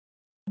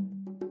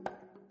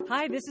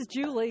Hi, this is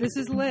Julie. This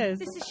is Liz.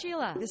 This is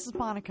Sheila. This is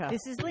Monica.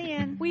 This is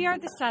Leanne. We are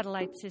the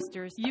Satellite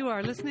Sisters. You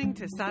are listening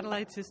to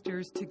Satellite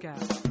Sisters to Go.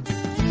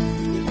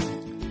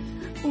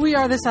 We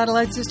are the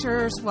Satellite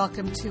Sisters.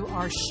 Welcome to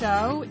our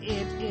show.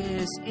 It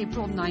is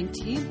April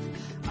 19th.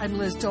 I'm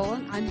Liz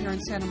Dolan. I'm here in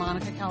Santa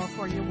Monica,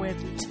 California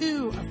with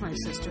two of my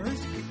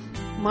sisters.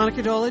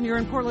 Monica Dolan, you're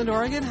in Portland,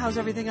 Oregon. How's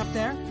everything up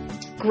there?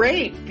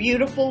 Great.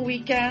 Beautiful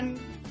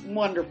weekend.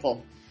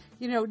 Wonderful.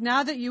 You know,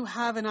 now that you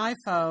have an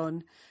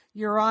iPhone,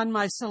 you're on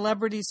my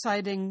celebrity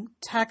sighting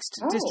text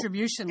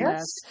distribution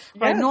list.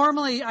 Right?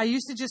 Normally, I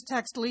used to just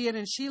text Leanne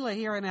and Sheila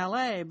here in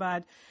L.A.,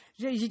 but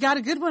you got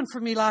a good one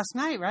for me last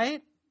night,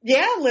 right?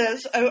 Yeah,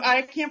 Liz.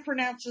 I can't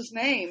pronounce his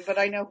name, but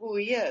I know who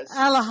he is.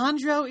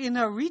 Alejandro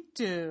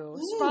Inarritu.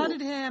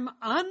 Spotted him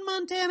on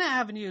Montana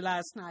Avenue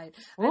last night.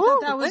 I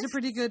thought that was a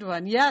pretty good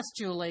one. Yes,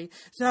 Julie.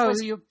 So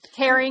you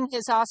carrying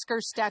his Oscar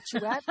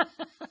statuette?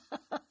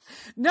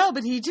 No,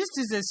 but he just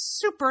is a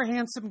super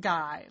handsome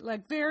guy,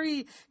 like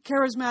very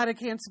charismatic,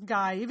 handsome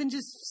guy, even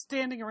just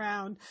standing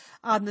around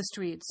on the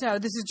street. So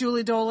this is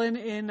Julie Dolan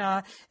in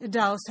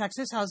Dallas,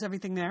 Texas. How's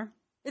everything there?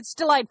 It's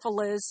delightful,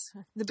 Liz.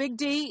 The big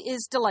D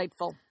is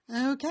delightful.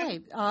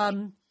 Okay.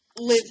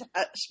 Liz,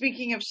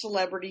 speaking of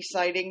celebrity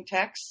sighting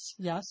texts,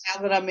 yes.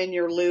 Now that I'm in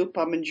your loop,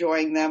 I'm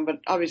enjoying them. But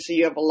obviously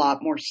you have a lot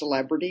more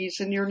celebrities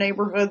in your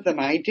neighborhood than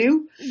I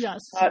do. Yes.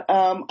 But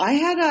I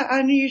had an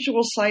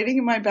unusual sighting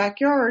in my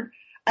backyard.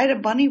 I had a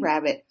bunny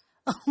rabbit.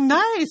 Oh,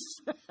 nice.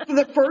 For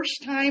the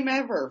first time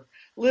ever.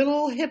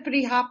 Little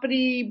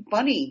hippity-hoppity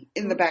bunny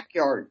in the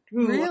backyard.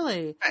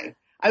 Really?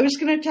 I was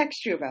going to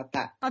text you about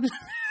that. I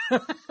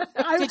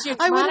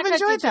would have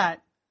enjoyed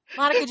that.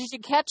 Monica, did you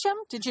catch him?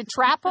 Did you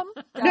trap him?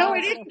 No,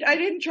 I didn't. I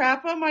didn't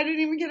trap him. I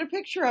didn't even get a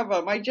picture of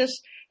him. I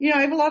just,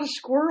 I have a lot of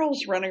squirrels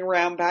running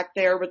around back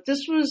there, but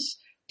this was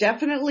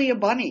definitely a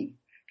bunny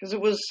because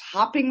it was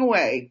hopping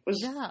away. It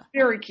was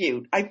very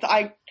cute.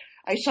 I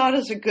saw it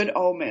as a good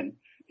omen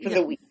for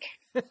the week.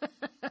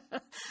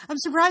 I'm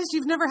surprised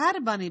you've never had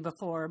a bunny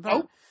before,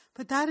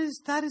 but that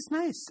is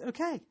nice.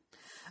 Okay.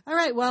 All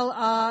right.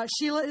 Well,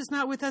 Sheila is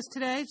not with us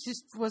today. She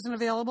just wasn't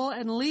available.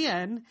 And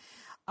Leanne,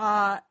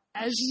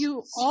 as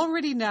you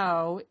already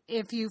know,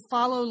 if you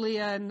follow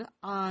Leanne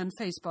on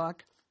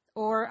Facebook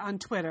or on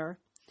Twitter,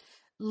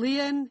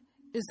 Leanne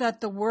is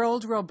at the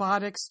World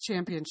Robotics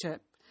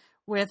Championship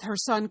with her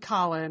son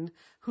Colin,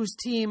 whose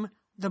team,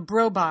 the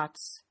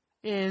Brobots,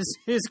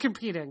 is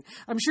competing.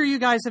 I'm sure you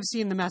guys have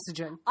seen the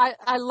messaging.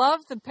 I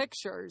love the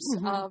pictures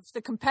of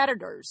the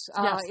competitors.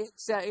 Yes.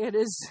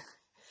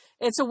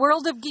 It's a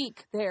world of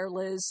geek there,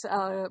 Liz.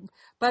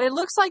 But it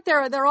looks like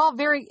they're all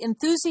very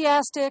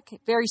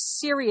enthusiastic, very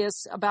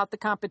serious about the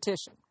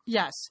competition.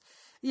 Yes.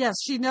 Yes,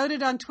 she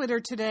noted on Twitter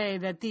today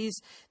that these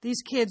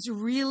kids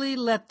really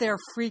let their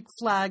freak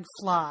flag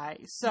fly.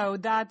 So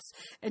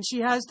and she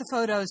has the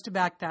photos to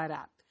back that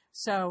up.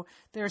 So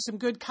there are some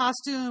good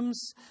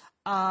costumes,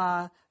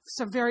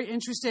 some very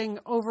interesting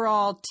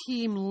overall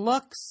team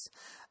looks.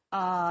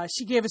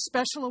 She gave a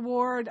special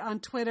award on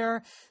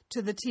Twitter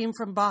to the team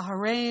from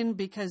Bahrain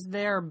because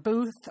their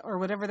booth, or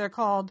whatever they're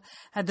called,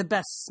 had the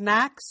best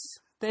snacks.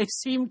 They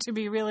seem to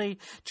be really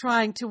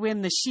trying to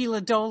win the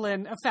Sheila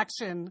Dolan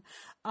Affection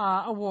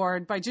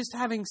Award by just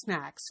having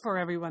snacks for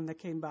everyone that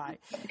came by.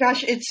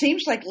 Gosh, it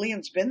seems like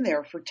Leanne's been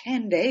there for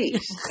 10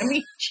 days. I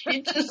mean,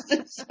 she just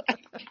is like,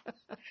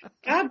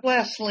 God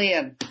bless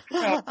Leanne.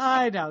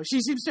 I know.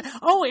 She seems to.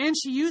 Oh, and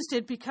she used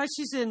it because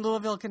she's in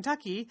Louisville,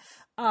 Kentucky,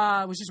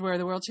 which is where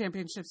the World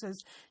Championships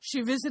is.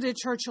 She visited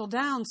Churchill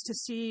Downs to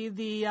see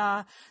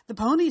the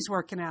ponies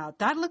working out.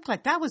 That looked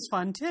like that was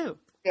fun, too.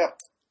 Yeah.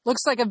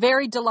 Looks like a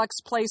very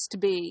deluxe place to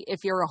be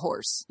if you're a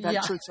horse,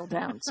 Churchill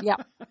Downs. Yeah.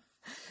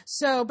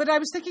 So, but I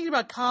was thinking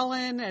about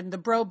Colin and the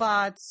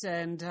Brobots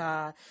and,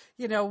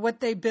 what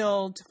they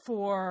build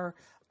for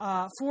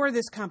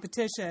this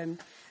competition.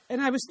 And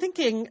I was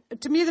thinking,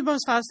 to me, the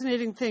most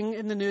fascinating thing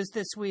in the news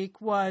this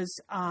week was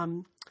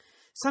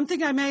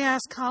something I may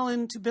ask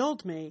Colin to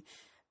build me,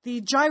 the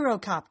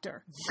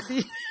gyrocopter.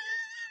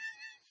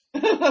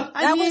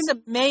 That was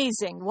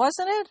amazing,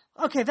 wasn't it?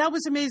 Okay, that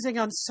was amazing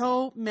on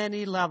so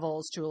many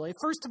levels, Julie.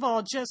 First of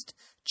all, just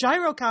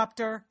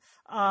gyrocopter.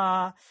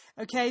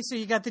 Okay, so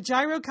you got the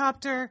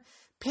gyrocopter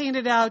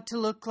painted out to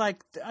look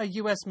like a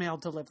U.S. mail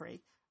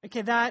delivery.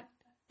 Okay, that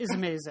is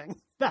amazing.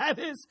 That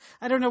is,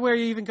 I don't know where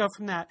you even go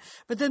from that.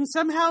 But then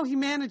somehow he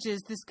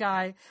manages, this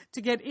guy,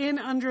 to get in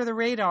under the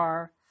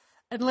radar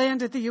and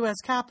land at the U.S.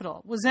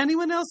 Capitol. Was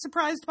anyone else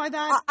surprised by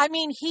that? I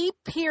mean, he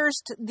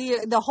pierced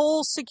the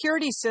whole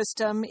security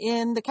system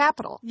in the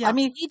Capitol. Yeah. I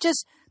mean, he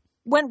just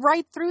went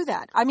right through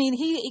that. I mean,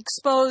 he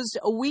exposed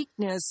a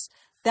weakness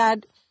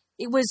that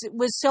it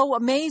was so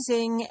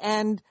amazing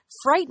and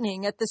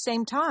frightening at the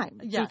same time.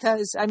 Yes.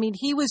 Because, I mean,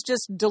 he was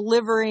just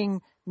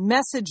delivering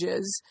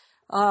messages,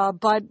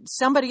 but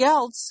somebody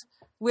else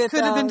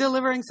could have been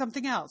delivering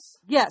something else.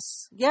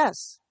 Yes.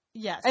 Yes.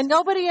 And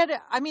nobody had,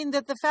 I mean,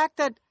 the fact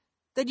that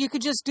that you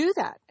could just do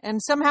that.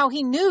 And somehow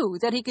he knew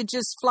that he could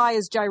just fly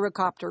his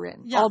gyrocopter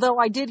in. Yeah. Although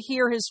I did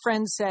hear his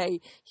friends say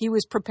he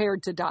was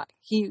prepared to die.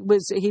 He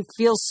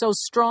feels so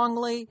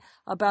strongly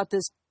about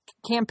this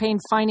campaign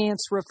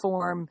finance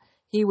reform.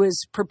 He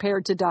was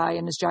prepared to die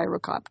in his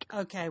gyrocopter.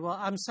 Okay, well,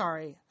 I'm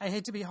sorry. I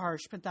hate to be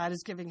harsh, but that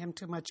is giving him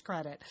too much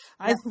credit.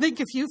 I think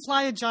if you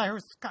fly a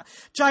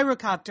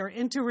gyrocopter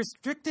into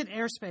restricted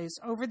airspace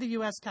over the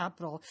U.S.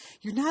 Capitol,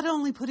 you're not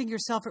only putting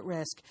yourself at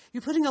risk,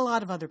 you're putting a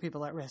lot of other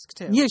people at risk,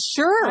 too. Yeah,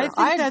 sure. I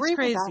think that's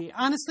crazy.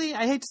 Honestly,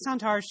 I hate to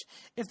sound harsh.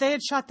 If they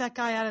had shot that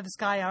guy out of the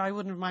sky, I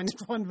wouldn't have minded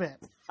one bit.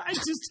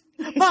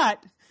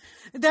 But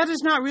that is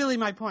not really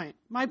my point.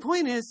 My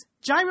point is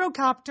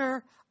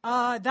gyrocopter.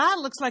 That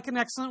looks like an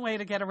excellent way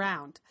to get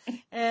around.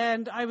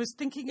 And I was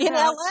thinking in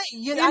about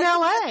LA. In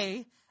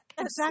LA.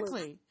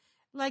 Exactly.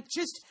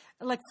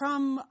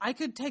 I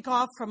could take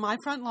off from my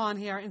front lawn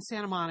here in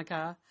Santa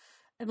Monica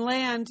and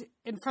land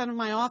in front of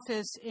my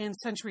office in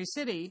Century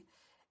City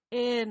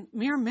in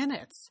mere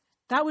minutes.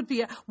 That would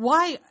be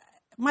why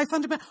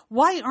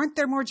aren't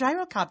there more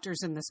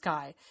gyrocopters in the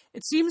sky?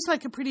 It seems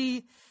like a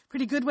pretty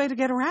good way to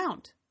get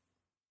around.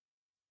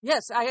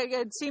 Yes,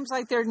 it seems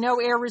like there are no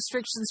air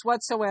restrictions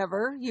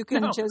whatsoever. You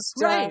can just...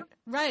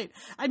 Right.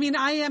 I mean,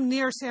 I am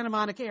near Santa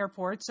Monica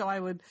Airport, so I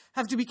would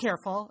have to be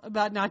careful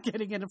about not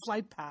getting in a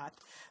flight path.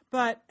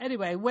 But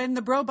anyway, when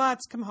the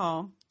Brobots come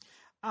home,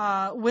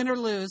 win or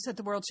lose at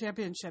the World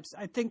Championships,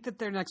 I think that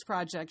their next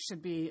project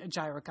should be a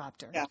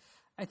gyrocopter. Yeah.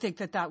 I think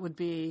that would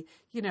be,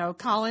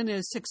 Colin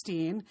is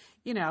 16,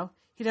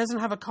 he doesn't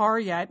have a car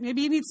yet.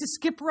 Maybe he needs to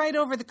skip right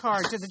over the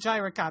car to the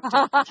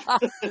gyrocopter.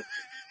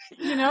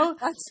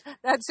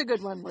 That's a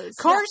good one, Liz.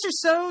 Cars are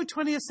so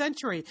 20th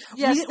century.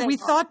 Yes, we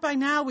thought by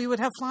now we would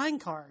have flying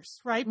cars,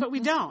 right? But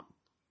we don't.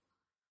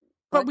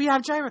 But we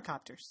have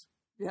gyrocopters.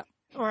 Yeah.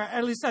 Or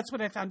at least that's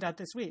what I found out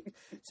this week.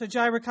 So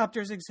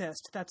gyrocopters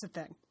exist. That's a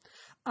thing.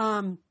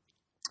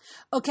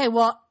 Okay,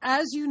 well,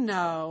 as you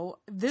know,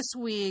 this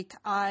week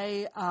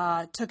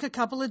I took a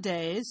couple of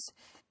days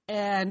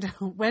and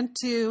went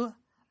to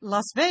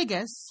Las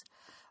Vegas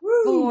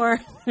for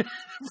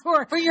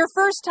your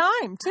first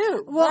time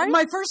too. Well, right?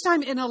 My first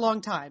time in a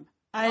long time.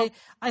 I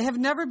have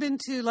never been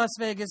to Las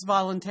Vegas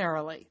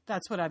voluntarily.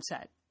 That's what I've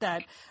said.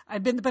 That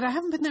I've been, but I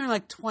haven't been there in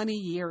like 20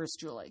 years,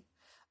 Julie.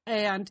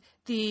 And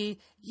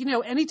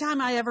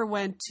anytime I ever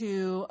went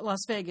to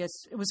Las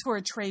Vegas, it was for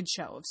a trade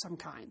show of some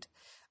kind.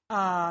 So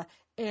I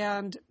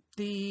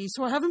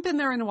haven't been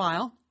there in a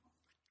while.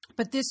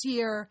 But this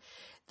year,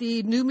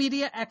 the new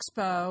Media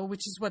Expo,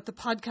 which is what the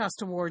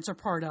podcast awards are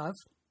part of,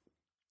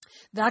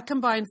 that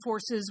combined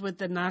forces with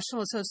the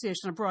National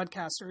Association of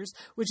Broadcasters,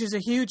 which is a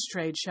huge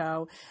trade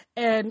show,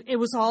 and it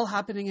was all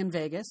happening in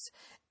Vegas.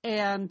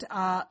 And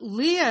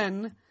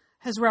Leon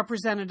has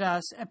represented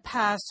us at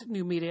past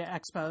New Media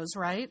Expos,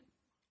 right?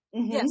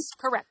 Mm-hmm. Yes,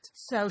 correct.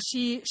 So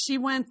she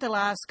went the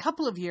last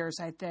couple of years,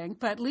 I think,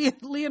 but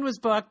Leon was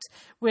booked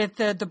with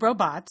the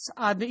Brobots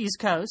on the East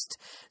Coast.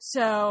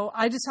 So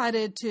I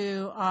decided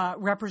to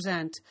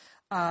represent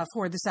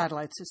for the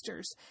Satellite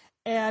Sisters.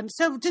 And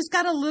so just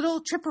got a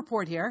little trip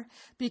report here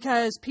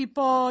because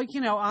people,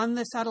 on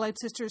the Satellite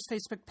Sisters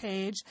Facebook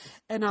page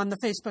and on the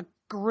Facebook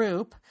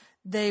group,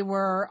 they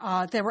were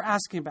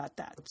asking about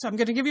that. So I'm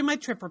going to give you my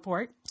trip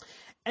report.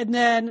 And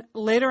then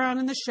later on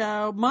in the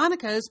show,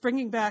 Monica is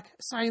bringing back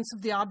Science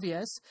of the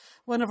Obvious,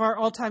 one of our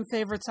all-time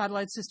favorite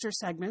Satellite Sisters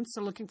segments.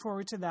 So looking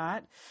forward to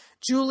that.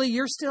 Julie,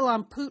 you're still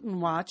on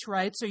Putin Watch,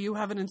 right? So you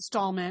have an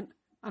installment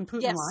on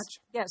Putin Watch.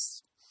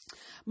 Yes.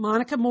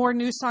 Monica, more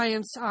new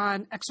science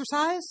on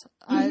exercise?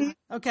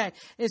 Mm-hmm. Okay.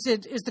 Is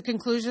the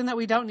conclusion that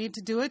we don't need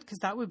to do it? Because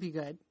that would be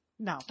good.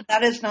 No.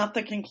 That is not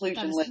the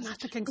conclusion, Liz. Not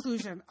the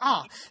conclusion.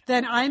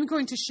 Then I'm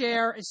going to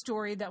share a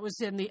story that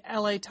was in the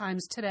LA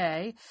Times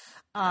today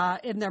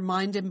in their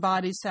Mind and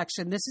Body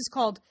section. This is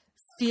called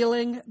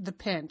Feeling the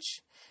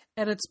Pinch.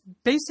 And it's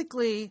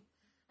basically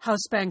how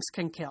Spanx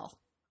can kill.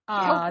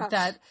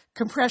 That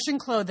compression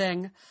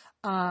clothing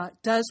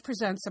does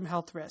present some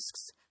health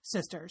risks,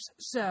 sisters.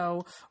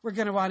 So we're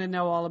going to want to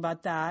know all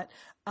about that.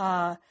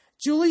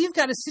 Julie, you've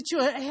got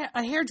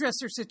a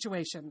hairdresser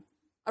situation.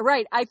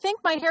 Right. I think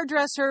my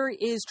hairdresser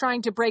is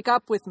trying to break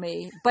up with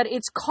me, but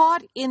it's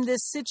caught in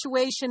this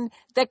situation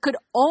that could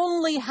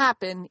only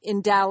happen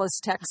in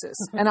Dallas, Texas.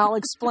 And I'll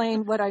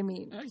explain what I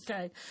mean.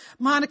 Okay.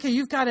 Monica,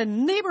 you've got a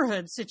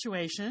neighborhood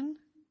situation.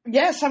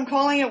 Yes, I'm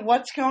calling it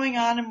What's Going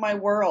On in My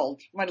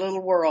World, my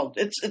little world.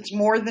 It's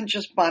more than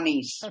just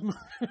bunnies.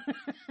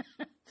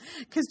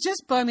 Because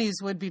just bunnies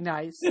would be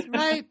nice,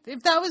 right?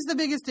 If that was the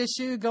biggest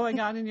issue going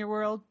on in your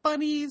world,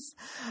 bunnies.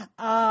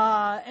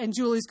 And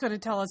Julie's going to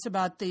tell us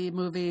about the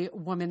movie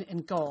Woman in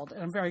Gold.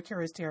 And I'm very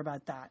curious to hear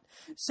about that.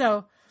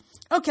 So,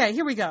 okay,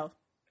 here we go.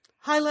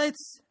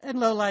 Highlights and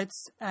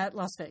lowlights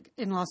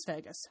in Las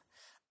Vegas.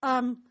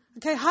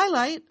 Okay,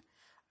 highlight.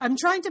 I'm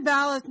trying to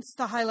balance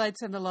the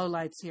highlights and the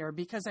lowlights here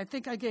because I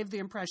think I gave the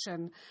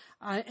impression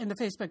in the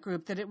Facebook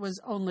group that it was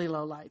only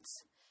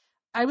lowlights.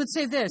 I would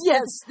say this.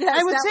 Yes.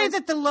 I would say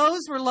that the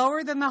lows were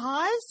lower than the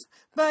highs,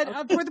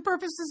 but for the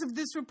purposes of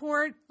this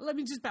report, let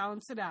me just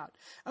balance it out.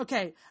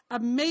 Okay, a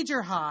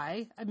major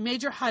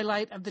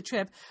highlight of the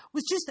trip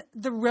was just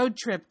the road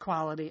trip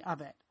quality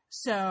of it.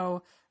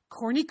 So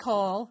Corny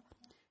Koehl,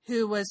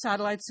 who was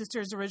Satellite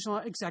Sisters' original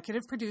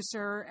executive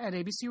producer at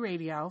ABC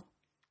Radio,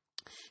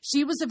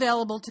 she was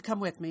available to come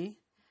with me,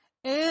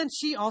 and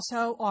she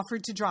also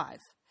offered to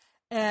drive.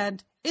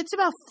 And it's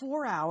about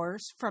 4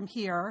 hours from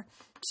here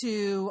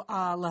to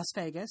Las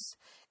Vegas.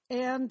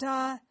 And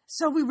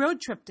so we road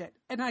tripped it.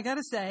 And I got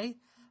to say,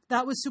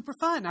 that was super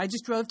fun. I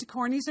just drove to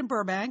Corny's in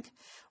Burbank.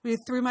 We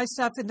threw my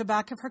stuff in the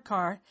back of her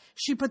car.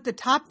 She put the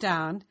top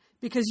down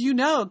because,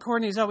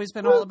 Corny's always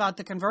been all about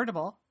the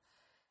convertible.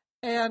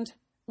 And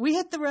we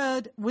hit the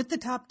road with the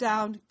top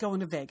down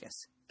going to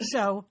Vegas.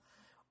 So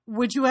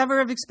would you ever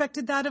have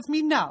expected that of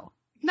me? No.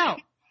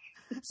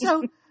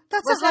 So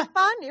was that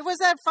fun? Was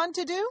that fun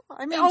to do?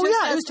 I mean, it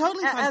was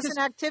totally fun. As an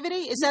activity?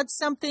 Is that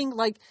something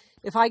like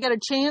if I get a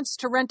chance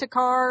to rent a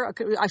car,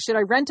 should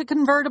I rent a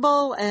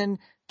convertible and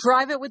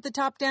drive it with the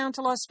top down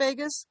to Las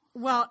Vegas?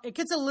 Well, it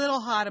gets a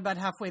little hot about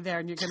halfway there,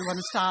 and you're going to want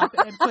to stop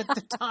and put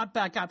the top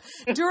back up.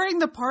 During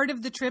the part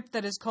of the trip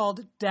that is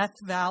called Death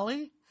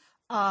Valley,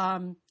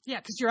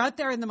 because you're out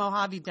there in the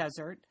Mojave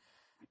Desert,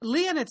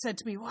 Leon had said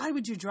to me, why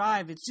would you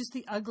drive? It's just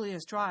the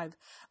ugliest drive.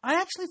 I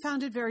actually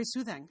found it very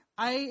soothing.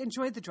 I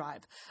enjoyed the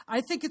drive.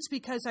 I think it's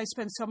because I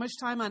spend so much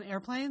time on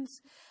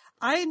airplanes.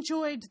 I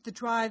enjoyed the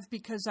drive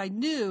because I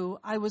knew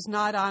I was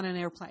not on an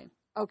airplane.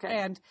 Okay.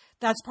 And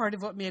that's part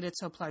of what made it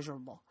so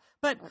pleasurable.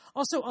 But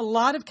also a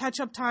lot of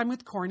catch-up time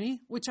with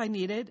Corny, which I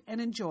needed and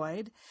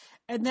enjoyed.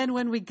 And then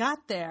when we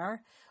got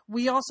there,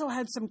 we also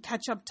had some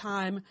catch-up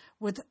time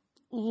with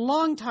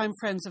longtime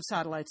friends of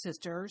Satellite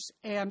Sisters,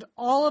 and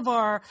all of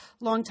our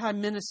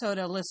longtime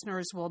Minnesota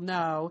listeners will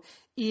know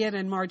Ian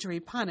and Margery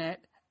Punnett.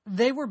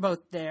 They were both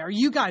there.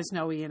 You guys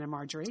know Ian and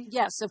Margery.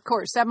 Yes, of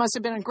course. That must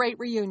have been a great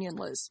reunion,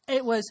 Liz.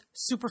 It was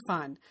super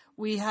fun.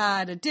 We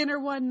had a dinner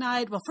one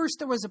night. Well, first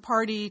there was a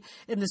party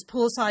in this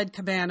poolside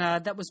cabana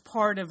that was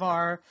part of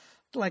our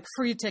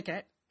free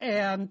ticket.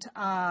 And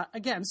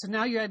again, so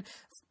now you're at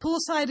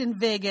poolside in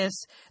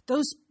Vegas.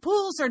 Those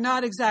pools are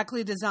not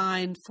exactly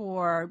designed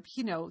for,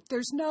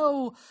 there's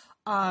no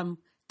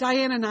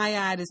Diana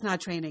Nyad is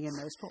not training in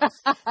those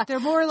pools.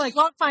 They're more like...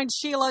 You won't find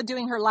Sheila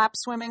doing her lap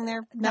swimming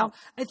there? No.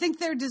 I think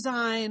they're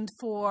designed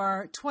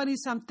for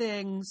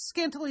 20-somethings,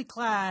 scantily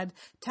clad,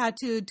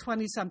 tattooed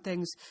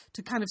 20-somethings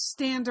to kind of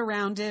stand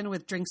around in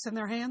with drinks in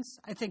their hands.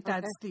 I think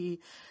that's the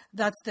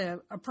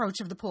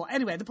approach of the pool.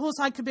 Anyway, the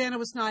poolside cabana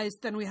was nice.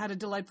 Then we had a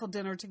delightful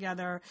dinner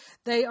together.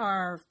 They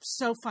are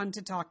so fun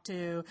to talk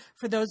to.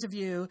 For those of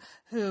you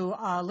who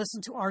listen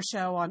to our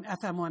show on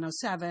FM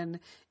 107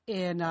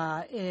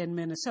 in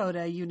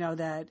Minnesota, you know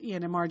that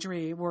Ian and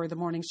Margery were the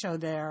morning show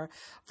there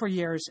for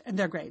years, and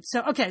they're great.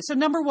 So, okay, so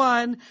number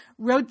one,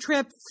 road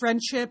trip,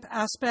 friendship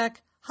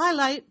aspect,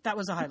 highlight. That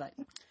was a highlight.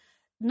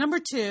 Number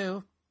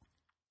two,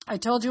 I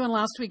told you in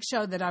last week's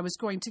show that I was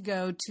going to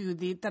go to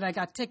that I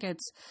got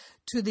tickets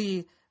to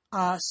the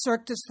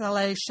Cirque du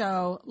Soleil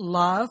show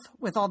Love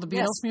with all the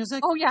Beatles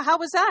music. Oh, yeah. How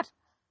was that?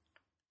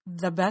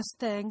 The best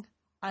thing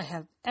I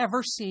have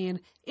ever seen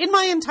in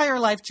my entire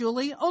life,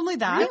 Julie. Only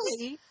that.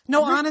 Really?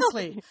 No,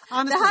 honestly.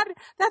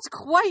 That's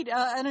quite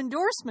an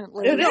endorsement,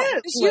 Liz. It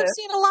is. You've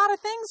seen a lot of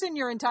things in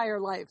your entire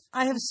life.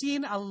 I have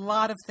seen a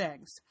lot of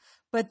things.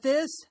 But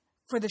this,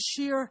 for the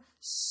sheer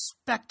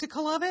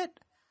spectacle of it,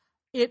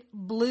 it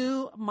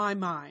blew my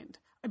mind.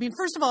 I mean,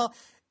 first of all,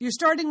 you're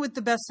starting with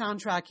the best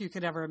soundtrack you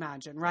could ever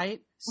imagine,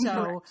 right?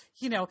 So,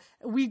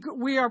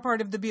 we are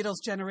part of the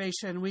Beatles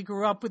generation. We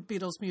grew up with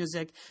Beatles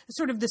music. It's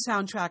sort of the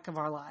soundtrack of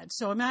our lives.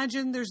 So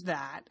imagine there's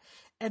that.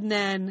 And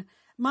then,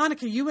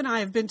 Monica, you and I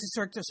have been to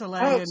Cirque du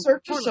Soleil. Oh,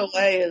 Cirque du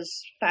Soleil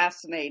is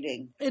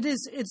fascinating. It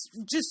is. It's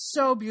just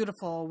so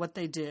beautiful what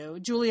they do.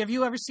 Julie, have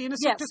you ever seen a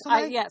Cirque du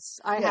Soleil? Yes,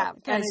 I have.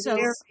 Okay, and it's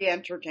very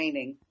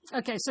entertaining.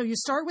 Okay, so you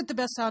start with the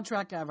best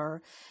soundtrack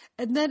ever,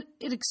 and then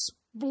it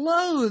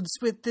explodes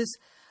with this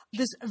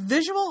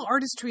visual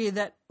artistry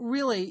that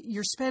really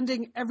you're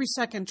spending every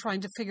second trying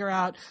to figure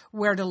out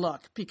where to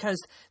look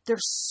because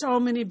there's so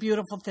many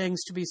beautiful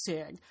things to be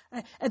seeing.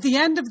 At the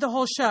end of the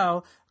whole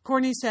show,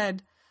 Corny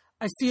said,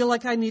 I feel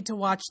like I need to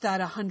watch that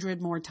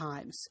 100 more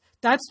times.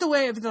 That's the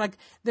way of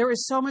there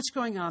is so much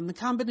going on. The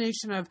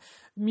combination of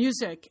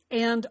music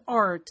and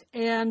art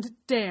and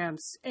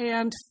dance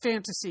and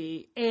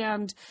fantasy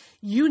and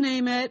you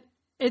name it,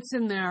 it's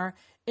in there.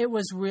 It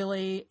was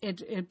really,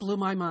 it blew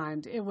my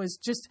mind. It was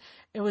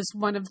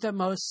one of the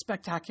most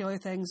spectacular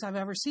things I've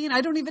ever seen.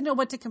 I don't even know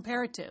what to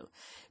compare it to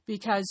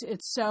because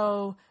it's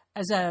so,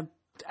 as a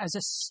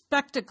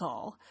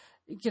spectacle,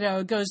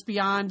 it goes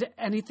beyond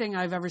anything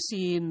I've ever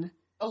seen.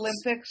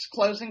 Olympics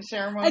closing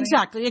ceremony.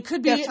 Exactly. It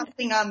could be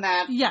something on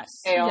that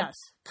scale. Yes.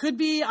 Could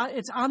be,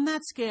 it's on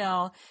that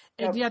scale,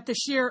 and yet the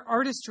sheer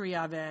artistry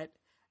of it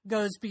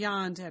goes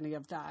beyond any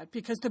of that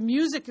because the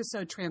music is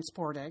so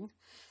transporting.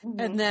 Mm-hmm.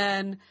 And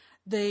then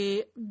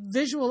the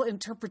visual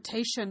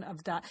interpretation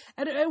of that.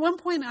 At one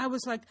point I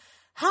was like,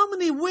 how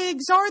many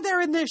wigs are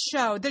there in this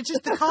show? They're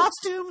just the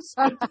costumes,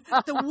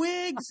 the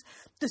wigs,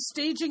 the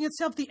staging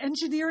itself, the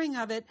engineering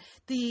of it.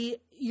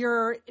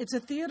 It's a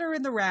theater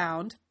in the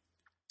round,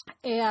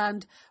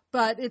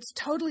 but it's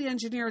totally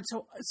engineered.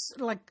 So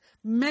like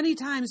many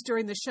times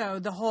during the show,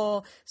 the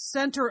whole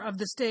center of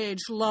the stage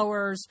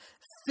lowers,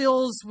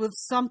 fills with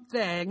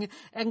something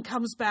and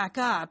comes back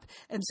up.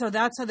 And so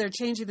that's how they're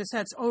changing the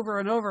sets over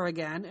and over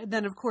again. And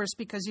then, of course,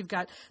 because you've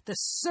got the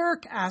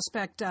Cirque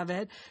aspect of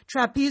it,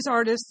 trapeze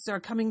artists are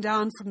coming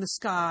down from the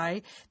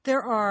sky.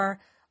 There are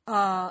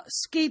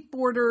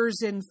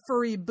skateboarders in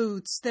furry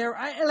boots.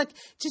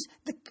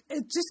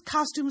 Just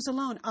costumes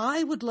alone.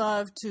 I would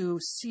love to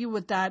see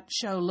what that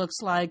show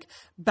looks like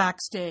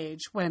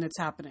backstage when it's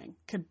happening,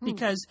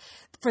 because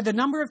for the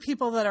number of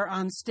people that are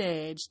on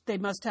stage, they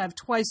must have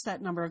twice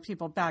that number of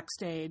people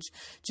backstage,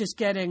 just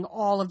getting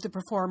all of the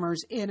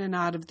performers in and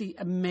out of the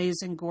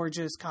amazing,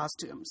 gorgeous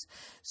costumes.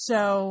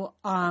 So,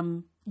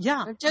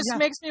 it just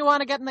makes me want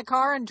to get in the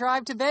car and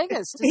drive to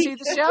Vegas to see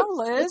the show,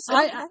 Liz.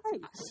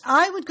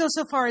 I would go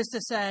so far as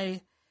to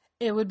say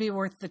it would be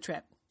worth the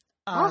trip.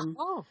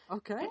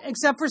 Okay.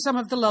 Except for some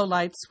of the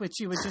lowlights, which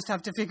you would just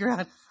have to figure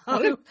out how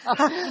to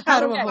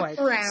avoid.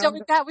 So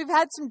we've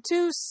had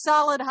two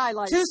solid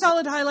highlights. Two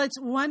solid highlights.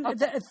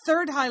 The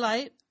third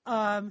highlight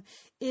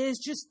is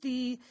just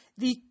the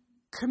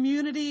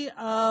community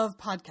of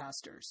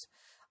podcasters.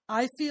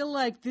 I feel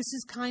like this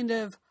is kind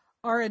of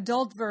our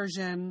adult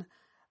version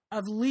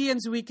of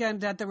Lian's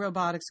weekend at the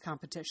robotics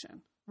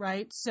competition,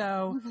 right?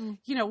 So,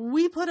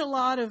 we put a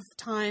lot of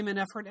time and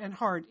effort and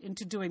heart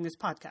into doing this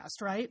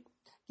podcast, right?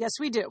 Yes,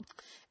 we do.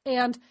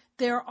 And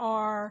there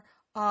are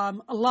a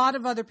lot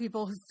of other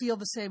people who feel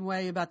the same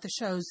way about the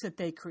shows that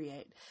they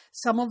create.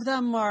 Some of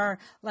them are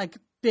like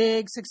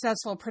big,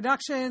 successful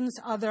productions.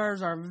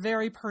 Others are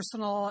very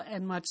personal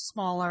and much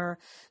smaller.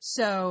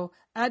 So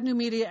at New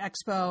Media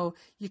Expo,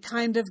 you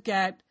kind of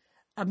get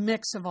a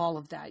mix of all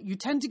of that. You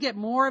tend to get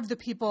more of the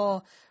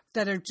people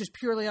that are just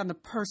purely on the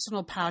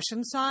personal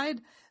passion side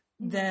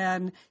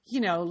than,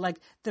 like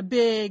the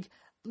big,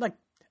 like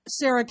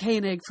Sarah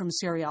Koenig from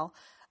Serial.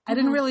 I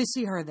didn't really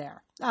see her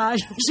there.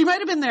 She might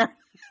have been there.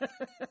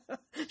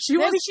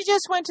 Maybe she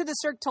just went to the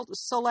Cirque du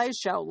Soleil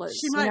show, Liz.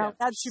 She might have.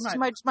 She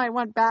might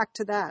went back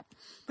to that.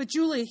 But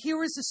Julie, here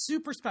was a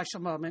super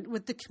special moment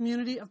with the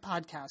community of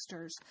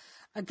podcasters.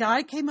 A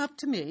guy came up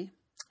to me.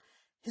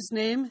 His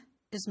name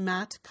is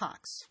Matt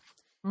Cox.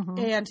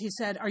 And he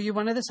said, "Are you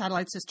one of the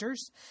Satellite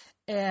Sisters?"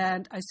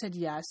 And I said,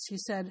 "Yes." He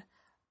said,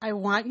 "I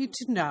want you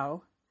to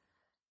know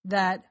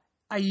that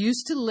I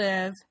used to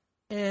live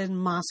in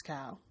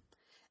Moscow,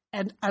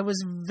 and I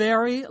was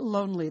very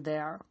lonely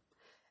there.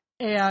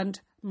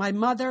 And my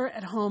mother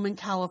at home in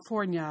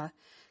California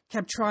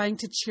kept trying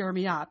to cheer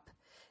me up.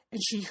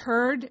 And she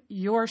heard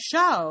your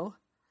show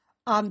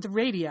on the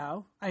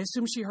radio. I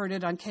assume she heard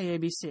it on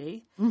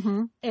KABC.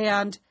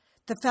 And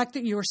the fact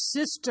that your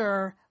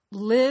sister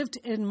lived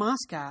in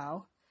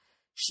Moscow,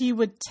 she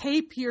would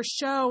tape your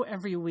show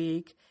every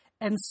week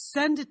and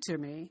send it to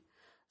me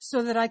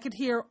so that I could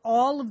hear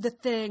all of the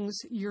things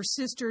your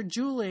sister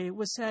Julie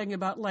was saying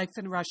about life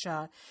in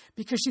Russia,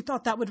 because she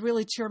thought that would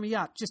really cheer me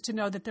up, just to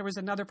know that there was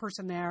another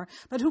person there,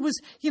 but who was,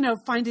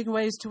 finding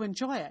ways to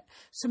enjoy it."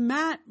 So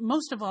Matt,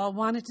 most of all,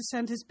 wanted to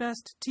send his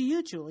best to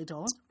you, Julie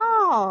Dolan.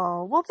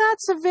 Oh, well,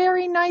 that's a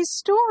very nice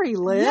story,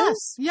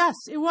 Liz. Yes,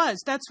 it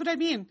was. That's what I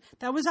mean.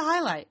 That was a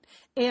highlight.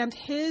 And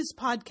his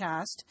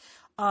podcast,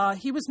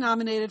 he was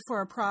nominated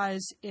for a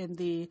prize in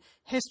the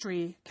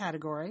history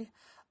category.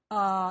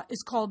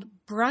 Is called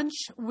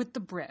Brunch with the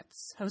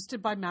Brits,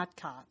 hosted by Matt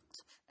Cox.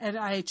 And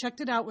I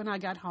checked it out when I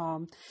got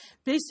home.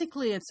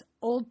 Basically, it's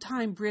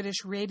old-time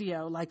British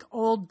radio, like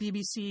old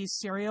BBC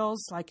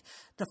serials, like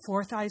the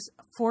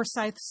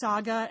Forsyth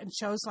Saga and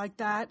shows like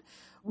that,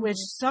 which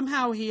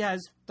somehow he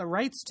has the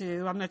rights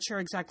to. I'm not sure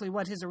exactly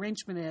what his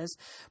arrangement is.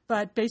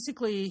 But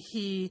basically,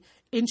 he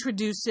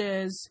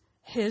introduces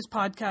his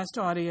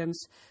podcast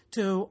audience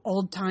to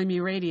old-timey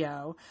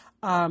radio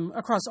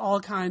across all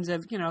kinds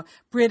of,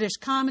 British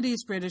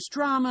comedies, British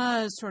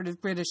dramas, sort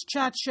of British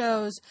chat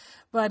shows.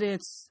 But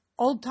it's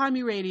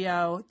old-timey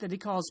radio that he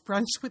calls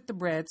Brunch with the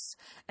Brits.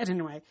 And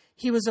anyway,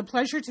 he was a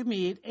pleasure to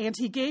meet, and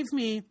he gave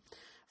me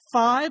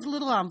 5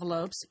 little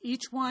envelopes.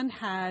 Each one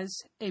has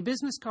a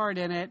business card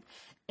in it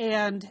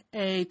and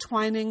a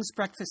Twinings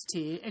breakfast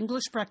tea,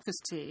 English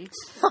breakfast tea.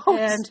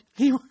 And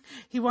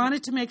he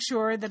wanted to make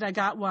sure that I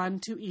got one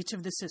to each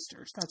of the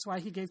sisters. That's why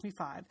he gave me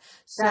 5.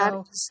 So,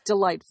 that's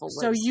delightful,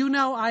 Liz.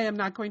 So I am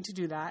not going to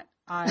do that.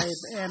 I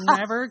am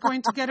never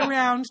going to get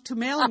around to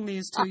mailing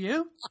these to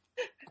you.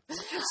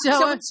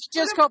 So it's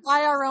just go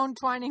buy our own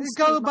Twinings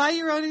tea. Go buy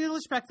your own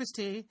English breakfast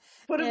tea.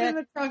 Put them in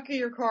the trunk of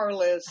your car,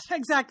 Liz.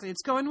 Exactly.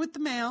 It's going with the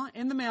mail,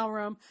 in the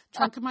mailroom,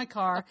 trunk of my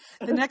car.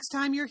 The next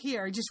time you're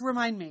here, just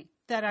remind me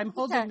that I'm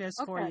holding this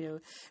for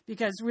you,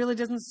 because it really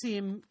doesn't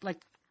seem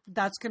like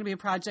that's going to be a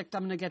project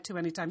I'm going to get to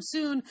anytime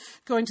soon,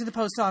 going to the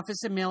post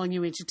office and mailing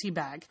you each a tea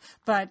bag.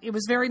 But it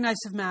was very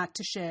nice of Matt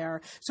to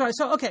share. So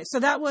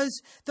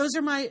those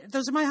are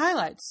my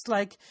highlights,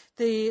 like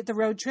the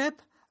road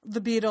trip.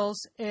 the Beatles,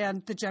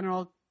 and the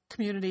general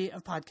community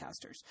of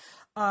podcasters.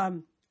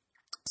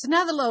 So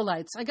now the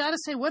lowlights. I got to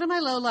say, one of my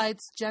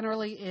lowlights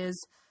generally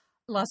is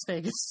Las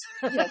Vegas.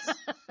 Yes.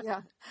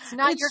 Yeah. It's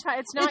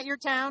not your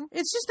town.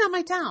 It's just not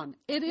my town.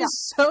 It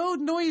is so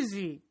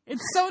noisy.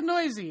 It's so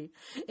noisy.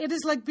 It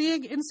is like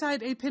being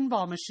inside a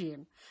pinball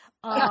machine.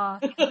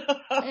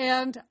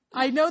 And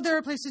I know there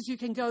are places you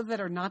can go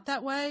that are not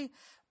that way,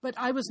 but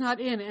I was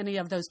not in any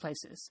of those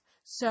places.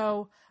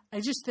 So I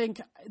just think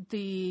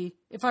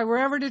if I were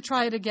ever to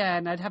try it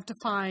again, I'd have to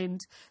find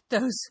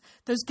those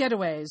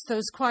getaways,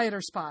 those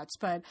quieter spots.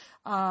 But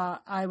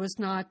I was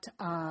not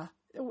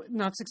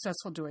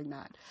successful doing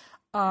that.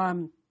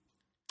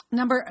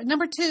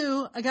 Number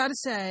two, I got to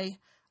say,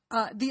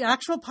 the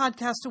actual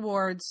podcast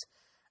awards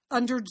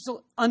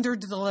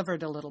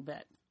under-delivered a little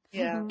bit.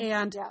 Yeah.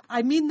 And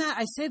I mean that,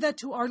 I say that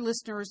to our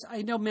listeners.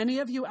 I know many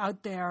of you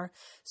out there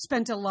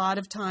spent a lot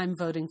of time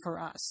voting for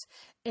us,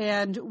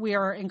 and we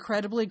are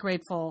incredibly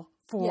grateful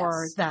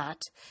for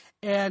that.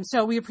 And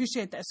so we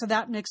appreciate that. So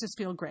that makes us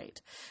feel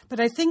great. But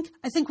I think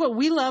what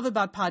we love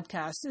about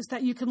podcasts is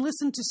that you can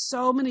listen to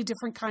so many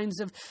different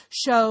kinds of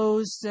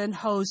shows and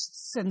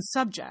hosts and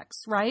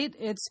subjects, right?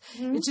 It's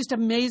just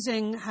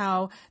amazing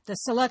how the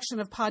selection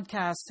of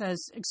podcasts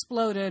has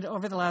exploded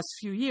over the last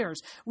few years.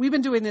 We've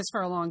been doing this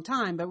for a long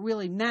time, but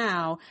really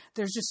now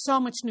there's just so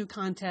much new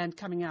content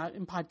coming out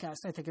in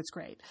podcasts. I think it's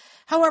great.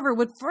 However,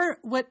 what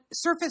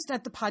surfaced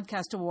at the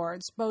podcast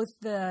awards, both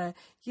the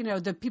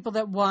people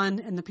that won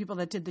and the people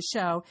that did the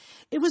show,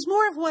 it was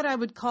more of what I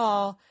would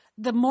call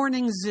the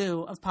morning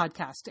zoo of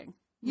podcasting.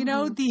 You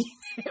know,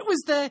 it was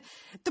the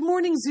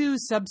morning zoo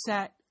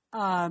subset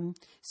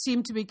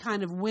seemed to be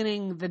kind of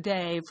winning the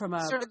day from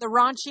a sort of the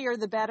raunchier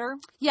the better.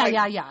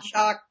 Yeah.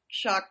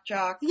 Shock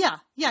jock. Yeah.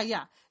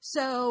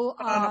 So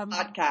on a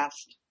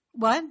podcast.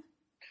 What?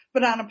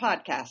 But on a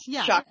podcast.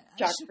 Yeah. Shock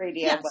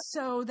radio. Yeah.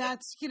 So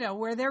that's,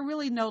 where there are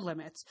really no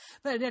limits.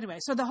 But anyway,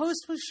 so the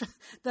host was,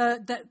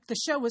 the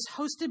show was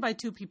hosted by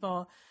two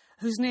people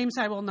whose names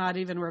I will not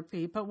even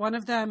repeat, but one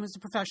of them is a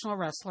professional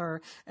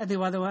wrestler and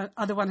the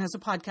other one has a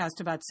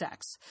podcast about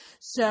sex.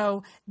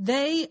 So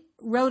they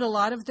wrote a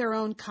lot of their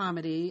own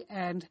comedy,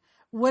 and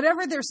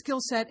whatever their skill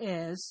set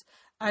is,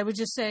 I would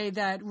just say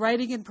that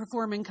writing and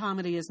performing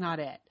comedy is not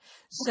it.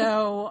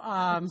 So,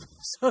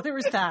 so there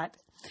was that.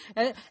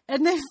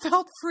 And they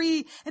felt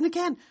free. And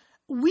again,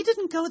 we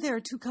didn't go there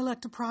to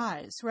collect a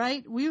prize,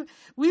 right? We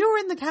were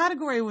in the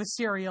category with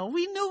cereal.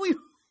 We knew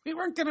we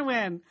weren't going to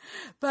win,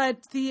 but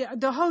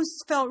the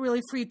hosts felt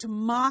really free to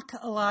mock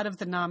a lot of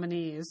the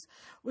nominees,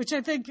 which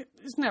I think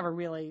is never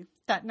really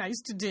that nice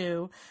to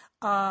do.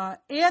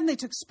 And they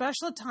took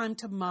special time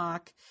to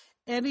mock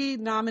any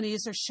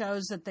nominees or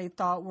shows that they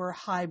thought were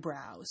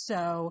highbrow.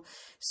 So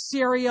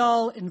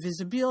Serial,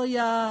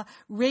 Invisibilia,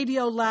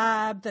 Radio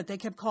Lab, that they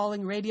kept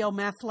calling Radio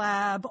Meth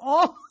Lab,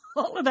 all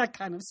of that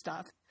kind of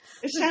stuff.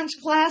 It sounds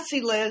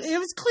classy, Liz. It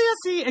was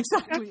classy,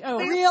 exactly. Oh,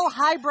 real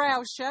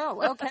highbrow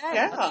show. Okay.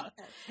 Yeah.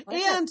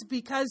 And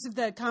because of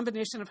the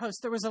combination of hosts,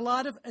 there was a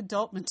lot of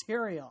adult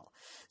material.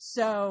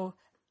 So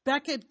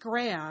Beckett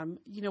Graham,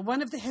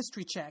 one of the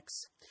history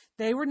chicks,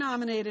 they were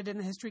nominated in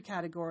the history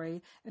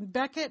category, and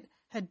Beckett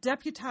had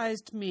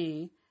deputized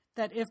me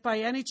that if by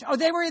any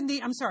they were in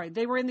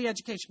the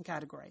education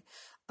category.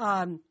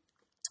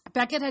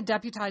 Beckett had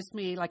deputized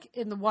me, like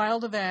in the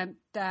wild event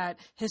that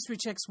History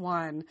Chicks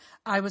won,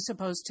 I was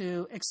supposed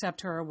to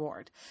accept her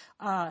award.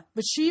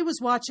 But she was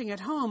watching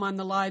at home on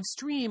the live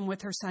stream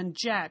with her son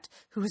Jet,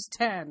 who was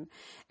 10.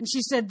 And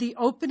she said the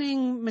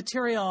opening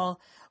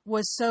material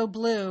was so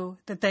blue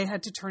that they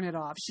had to turn it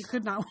off. She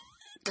could not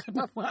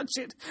watch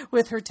it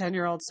with her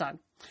 10-year-old son.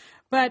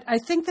 But I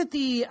think that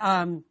the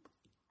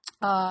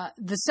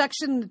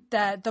section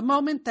the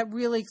moment that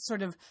really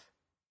sort of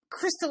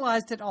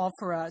crystallized it all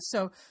for us.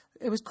 So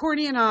it was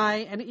Corny and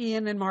I and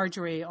Ian and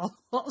Margery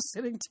all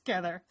sitting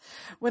together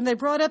when they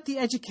brought up the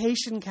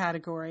education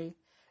category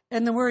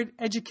and the word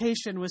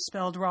education was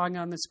spelled wrong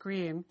on the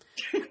screen.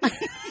 I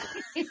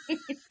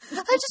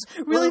just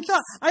really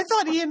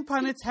thought Ian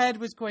Punnett's head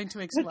was going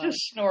to explode.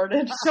 Just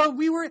snorted. So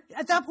we were,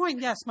 at that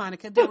point, yes,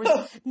 Monica, there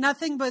was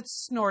nothing but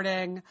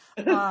snorting.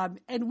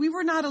 And we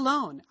were not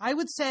alone. I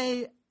would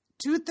say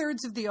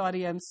 2/3 of the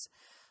audience,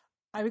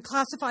 I would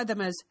classify them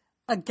as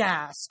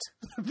aghast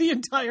the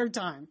entire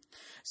time.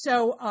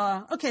 So,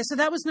 so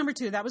that was number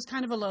two. That was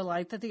kind of a low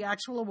light, that the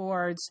actual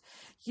awards,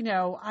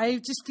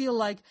 I just feel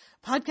like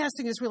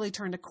podcasting has really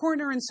turned a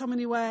corner in so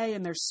many ways,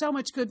 and there's so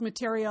much good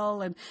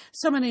material and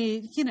so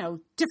many,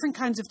 different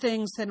kinds of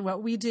things than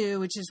what we do,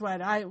 which is why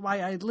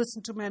I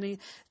listen to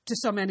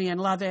so many and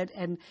love it.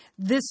 And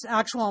this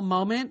actual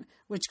moment,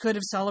 which could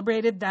have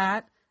celebrated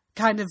that,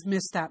 kind of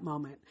missed that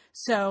moment.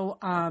 So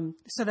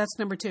that's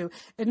number two.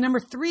 And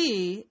number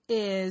three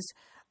is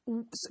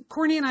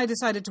Corny and I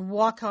decided to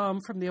walk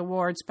home from the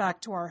awards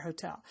back to our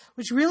hotel,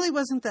 which really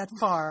wasn't that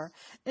far,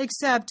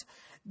 except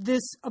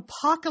this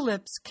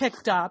apocalypse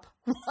kicked up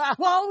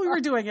while we were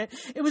doing it.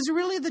 It was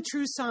really the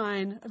true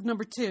sign of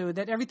number 2,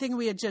 that everything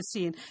we had just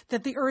seen,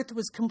 that the earth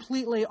was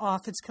completely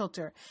off its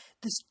kilter.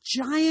 This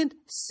giant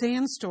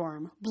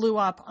sandstorm blew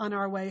up on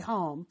our way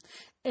home.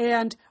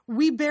 And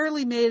we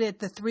barely made it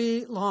the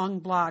 3 long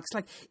blocks.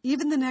 Like,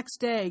 even the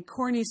next day,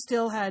 Corny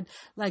still had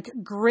like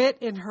grit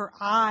in her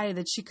eye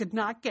that she could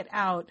not get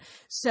out.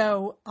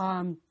 So,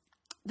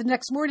 the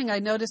next morning I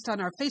noticed on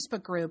our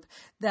Facebook group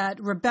that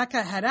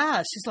Rebecca had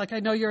asked, she's like, I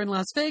know you're in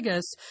Las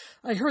Vegas.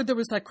 I heard there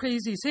was that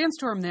crazy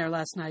sandstorm there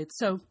last night.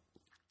 So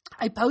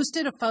I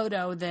posted a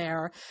photo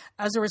there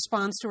as a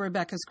response to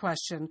Rebecca's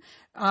question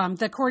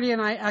that Cordy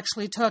and I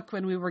actually took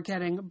when we were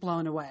getting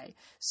blown away.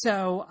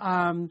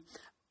 So,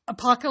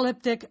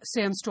 apocalyptic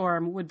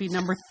sandstorm would be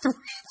number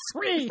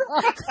 3.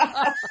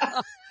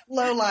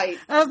 Low light.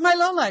 Of my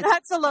low light.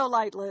 That's a low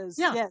light, Liz.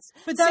 Yeah. Yes.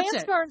 But that's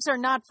sandstorms are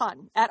not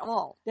fun at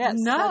all. Yes.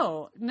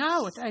 No.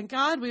 Thank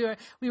God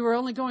we were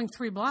only going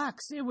 3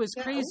 blocks. It was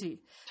crazy.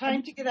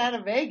 Time to get out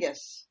of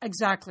Vegas.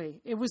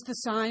 Exactly. It was the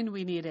sign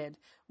we needed.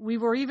 We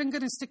were even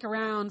going to stick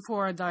around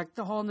for the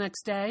whole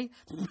next day,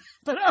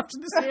 but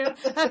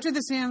after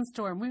the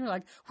sandstorm, we were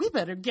like, we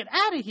better get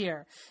out of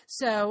here.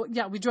 So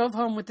yeah, we drove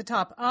home with the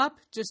top up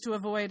just to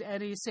avoid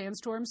any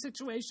sandstorm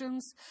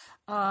situations.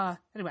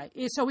 Anyway,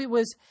 so it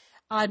was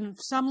on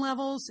some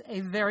levels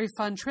a very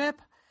fun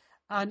trip,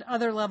 on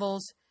other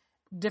levels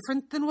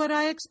different than what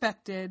I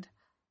expected.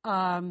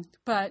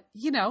 But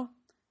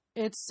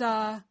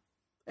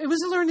it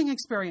was a learning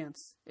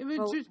experience.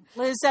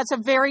 Liz, that's a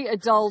very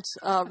adult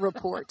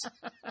report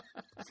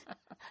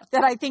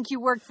that I think you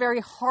worked very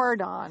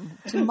hard on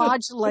to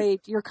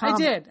modulate your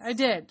comments. I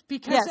did.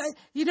 Because,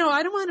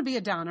 I don't want to be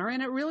a downer,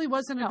 and it really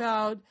wasn't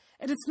about,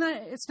 and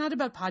it's not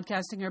about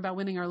podcasting or about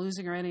winning or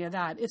losing or any of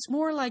that. It's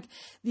more like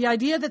the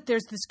idea that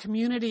there's this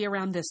community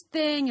around this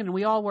thing, and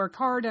we all work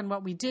hard on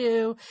what we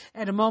do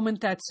at a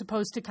moment that's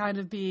supposed to kind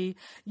of be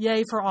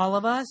yay for all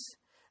of us,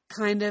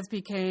 kind of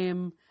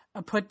became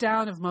a put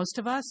down of most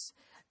of us.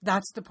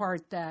 That's the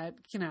part that,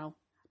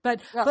 but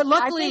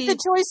luckily, I think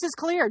the choice is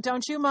clear,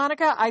 don't you,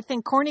 Monica? I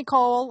think Corny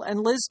Koehl and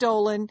Liz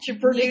Dolan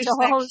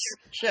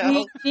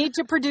need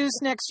to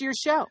produce next year's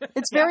show.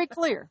 It's very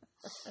clear.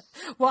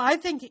 Well, I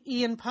think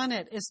Ian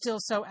Punnett is still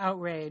so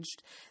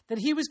outraged that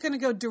he was going to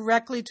go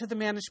directly to the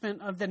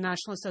management of the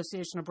National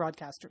Association of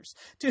Broadcasters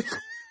to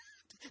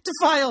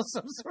file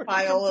some sort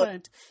of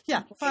complaint.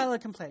 File a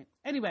complaint.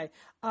 Anyway,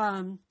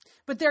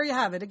 but there you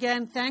have it.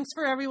 Again, thanks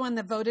for everyone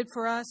that voted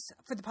for us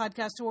for the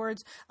podcast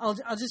awards. I'll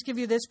just give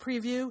you this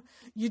preview.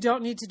 You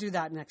don't need to do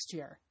that next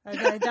year.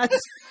 Okay, that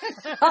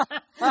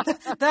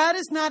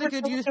is not a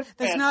good use.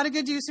 That's not a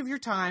good use of your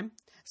time.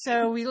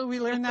 So we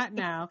learn that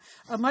now.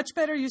 A much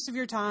better use of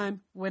your time,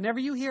 whenever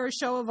you hear a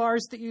show of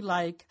ours that you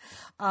like,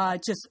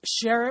 just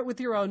share it with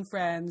your own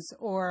friends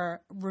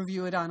or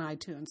review it on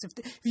iTunes.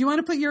 If you want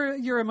to put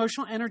your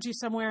emotional energy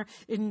somewhere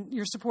in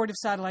your support of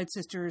Satellite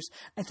Sisters,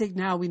 I think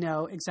now we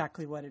know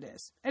exactly what it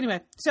is. Anyway,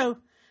 so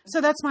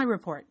that's my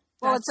report.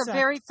 Well, it's a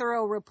very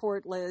thorough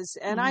report, Liz,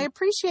 and I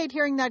appreciate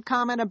hearing that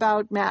comment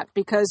about Matt,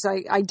 because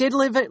I did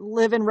live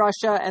in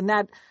Russia, and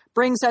that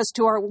brings us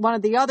to one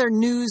of the other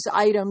news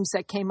items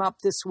that came up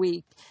this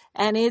week,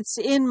 and it's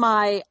in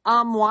my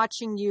I'm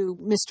watching you,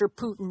 Mr.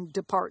 Putin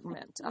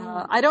department.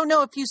 I don't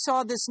know if you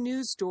saw this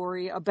news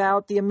story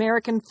about the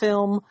American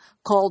film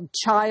called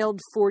Child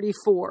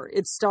 44.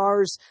 It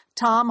stars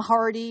Tom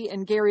Hardy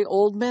and Gary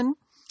Oldman.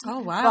 Oh,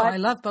 wow. I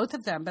love both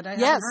of them, but I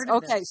haven't heard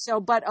of this.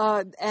 So,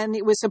 and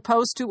it was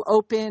supposed to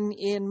open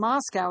in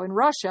Moscow, in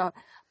Russia,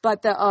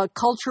 but the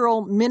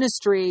cultural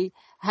ministry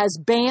has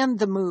banned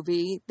the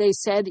movie. They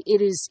said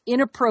it is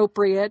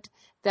inappropriate,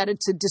 that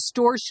it's a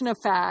distortion of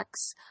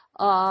facts,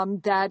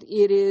 that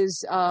it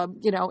is,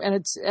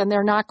 and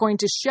they're not going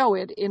to show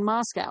it in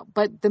Moscow.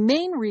 But the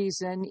main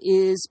reason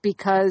is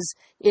because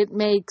it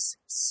makes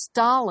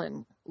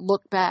Stalin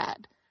look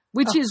bad,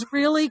 which is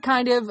really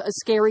kind of a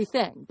scary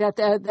thing,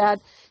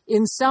 that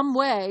in some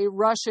way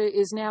Russia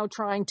is now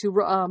trying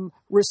to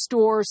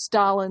restore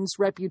Stalin's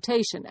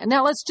reputation. And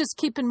now let's just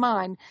keep in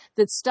mind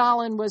that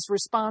Stalin was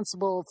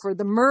responsible for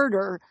the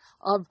murder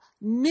of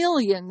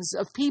millions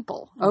of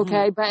people,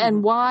 okay?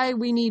 And why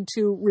we need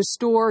to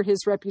restore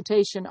his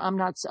reputation, I'm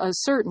not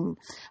certain.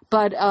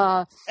 But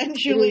and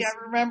Julie,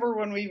 I remember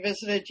when we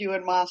visited you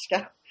in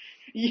Moscow,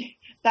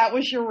 that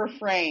was your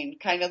refrain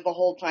kind of the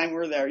whole time we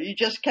were there. You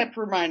just kept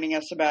reminding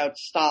us about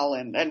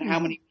Stalin and how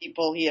many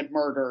people he had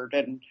murdered.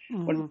 And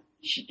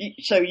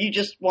so you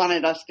just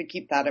wanted us to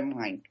keep that in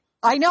mind.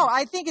 I know.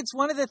 I think it's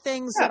one of the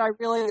things that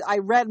I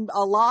read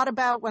a lot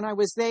about when I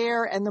was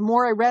there. And the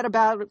more I read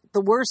about it,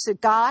 the worse it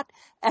got.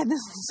 And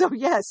so,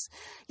 yes,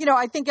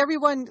 I think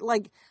everyone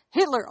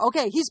Hitler,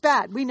 okay, he's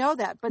bad. We know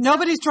that. But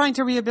nobody's trying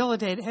to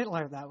rehabilitate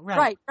Hitler, though.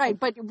 Right. Right.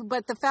 But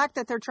the fact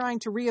that they're trying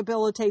to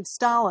rehabilitate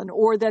Stalin,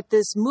 or that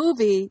this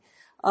movie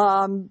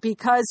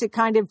because it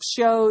kind of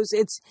shows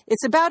it's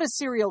about a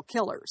serial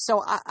killer.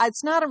 So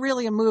it's not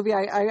really a movie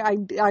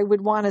I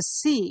would want to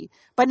see.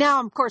 But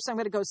now, of course, I'm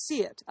going to go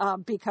see it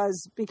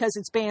because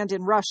it's banned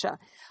in Russia.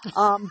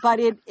 But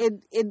it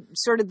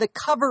sort of the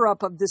cover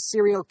up of this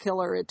serial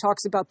killer. It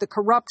talks about the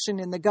corruption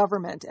in the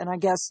government, and I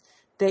guess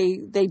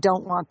they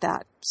don't want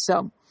that.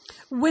 So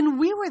when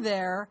we were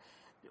there,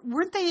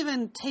 weren't they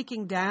even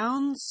taking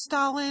down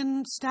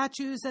Stalin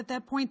statues at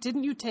that point?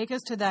 Didn't you take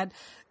us to that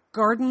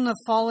Garden of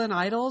Fallen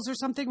Idols or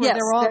something where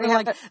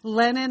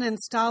Lenin and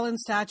Stalin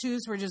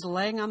statues were just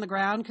laying on the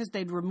ground because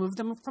they'd removed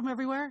them from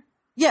everywhere?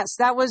 Yes,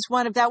 that was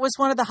one of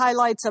the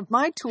highlights of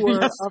my tour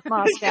of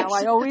Moscow.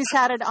 I always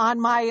had it on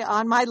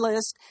my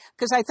list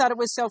because I thought it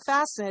was so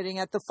fascinating.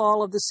 At the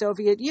fall of the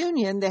Soviet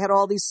Union, they had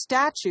all these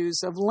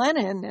statues of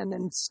Lenin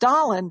and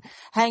Stalin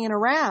hanging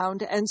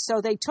around, and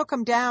so they took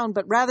them down.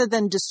 But rather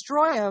than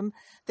destroy them,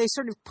 they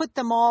sort of put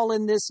them all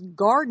in this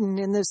garden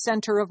in the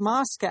center of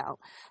Moscow.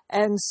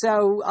 And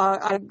so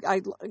I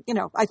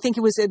think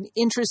it was an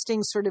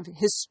interesting sort of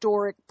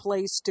historic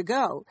place to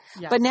go.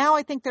 Yes. But now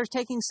I think they're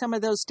taking some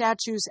of those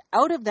statues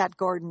out of that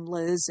garden,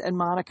 Liz and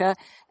Monica,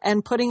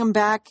 and putting them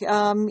back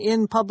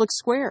in public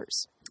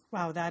squares.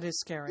 Wow, that is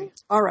scary.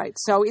 All right.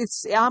 So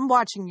I'm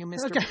watching you,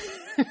 Mr. Okay.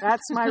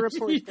 That's my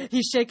report.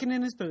 He's shaking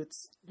in his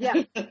boots.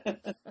 Yeah.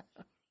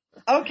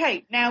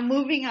 Okay, now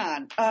moving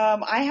on.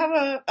 I have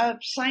a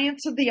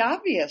science of the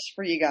obvious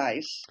for you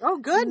guys. Oh,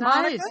 good,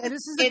 nice. Monica.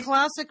 This is a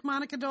classic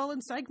Monica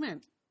Dolan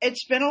segment.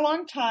 It's been a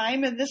long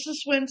time, and this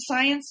is when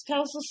science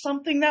tells us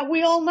something that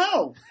we all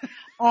know.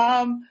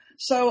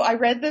 So I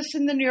read this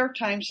in the New York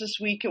Times this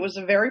week. It was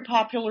a very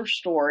popular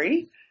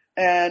story,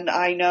 and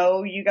I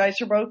know you guys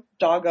are both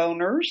dog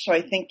owners, so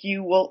I think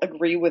you will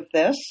agree with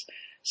this.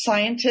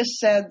 Scientists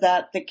said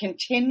that the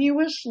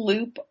continuous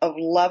loop of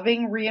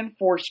loving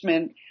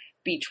reinforcement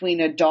between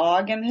a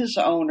dog and his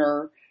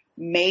owner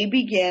may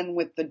begin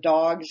with the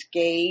dog's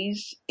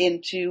gaze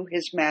into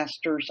his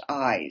master's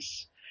eyes.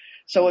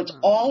 So it's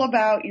all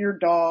about your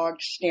dog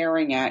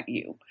staring at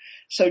you.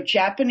 So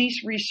Japanese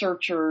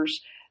researchers,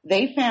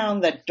 they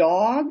found that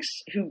dogs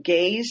who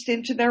gazed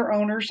into their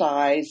owner's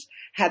eyes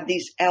had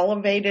these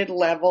elevated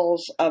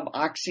levels of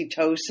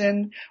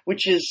oxytocin,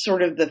 which is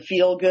sort of the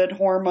feel-good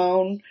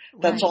hormone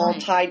that's all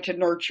tied to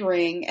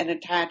nurturing and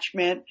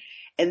attachment.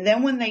 And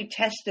then when they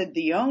tested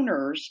the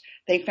owners,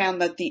 they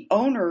found that the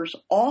owners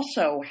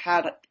also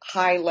had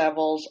high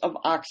levels of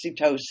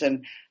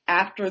oxytocin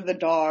after the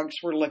dogs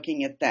were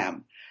looking at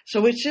them.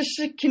 So it's just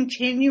a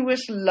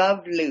continuous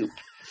love loop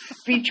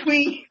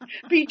between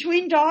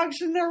dogs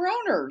and their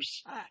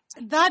owners.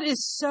 That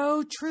is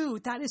so true.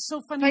 That is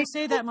so funny you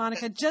say that,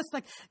 Monica. Just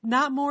like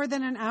not more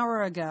than an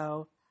hour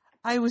ago,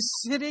 I was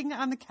sitting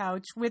on the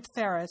couch with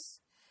Ferris.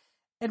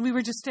 And we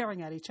were just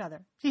staring at each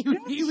other. He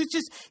was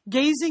just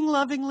gazing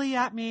lovingly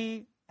at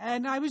me.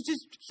 And I was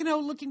just,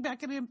 looking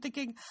back at him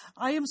thinking,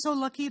 I am so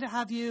lucky to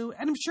have you.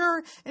 And I'm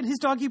sure in his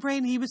doggy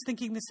brain, he was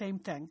thinking the same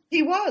thing.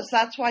 He was.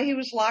 That's why he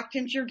was locked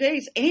into your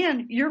gaze.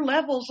 And your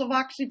levels of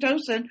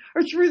oxytocin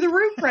are through the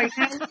roof right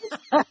now.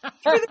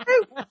 Through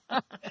the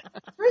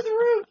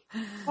roof.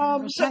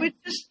 So it's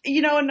just,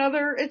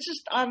 it's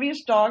just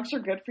obvious dogs are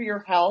good for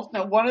your health.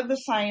 Now, one of the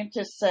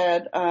scientists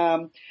said,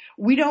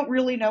 we don't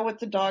really know what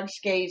the dog's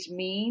gaze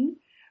mean.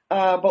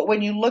 But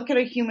when you look at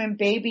a human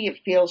baby, it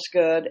feels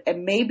good.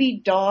 And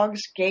maybe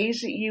dogs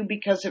gaze at you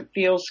because it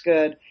feels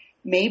good.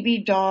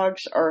 Maybe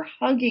dogs are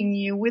hugging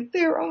you with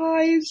their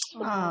eyes.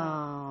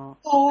 Oh.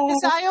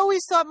 I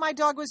always thought my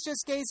dog was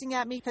just gazing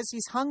at me because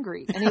he's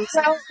hungry. And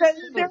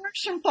there are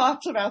some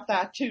thoughts about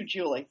that too,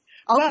 Julie.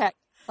 Okay.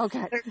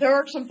 Okay. There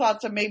are some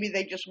thoughts that maybe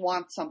they just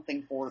want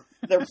something for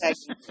their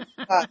begging.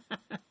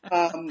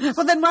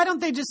 Well, then why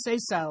don't they just say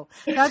so?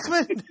 That's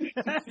what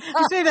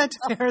you say that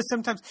to Ferris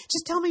sometimes.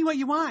 Just tell me what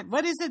you want.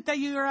 What is it that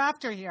you are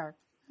after here?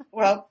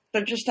 Well,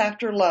 they're just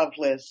after love,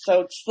 Liz.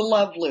 So it's the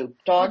love loop.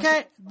 Dogs.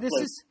 Okay,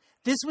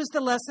 this was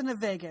the lesson of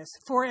Vegas.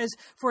 For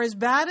as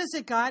bad as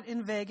it got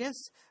in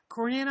Vegas,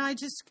 Corny and I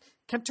just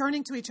kept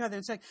turning to each other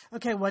and saying,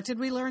 "Okay, what did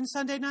we learn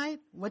Sunday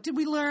night? What did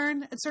we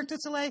learn at Cirque du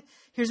Soleil?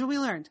 Here's what we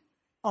learned."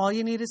 All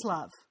you need is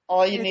love.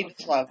 All you need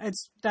is love.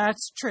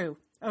 That's true.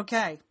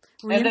 Okay.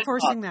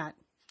 Reinforcing that.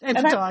 And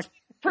a dog.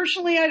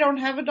 Personally, I don't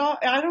have a dog.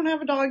 I don't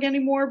have a dog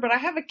anymore, but I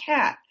have a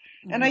cat.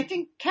 Mm-hmm. And I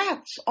think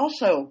cats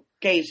also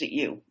gaze at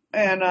you.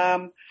 And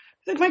I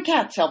think my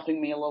cat's helping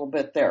me a little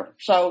bit there.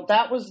 So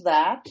that was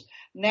that.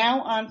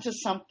 Now on to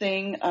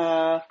something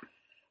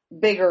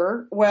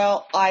bigger.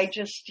 Well, I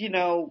just,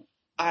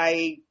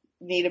 I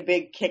need a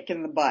big kick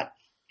in the butt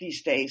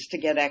these days to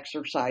get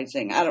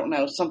exercising. I don't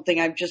know, something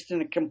I'm just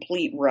in a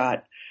complete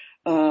rut.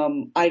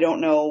 I don't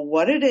know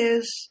what it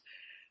is,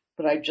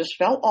 but I've just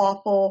felt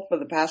awful for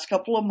the past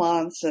couple of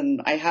months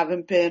and I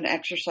haven't been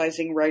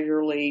exercising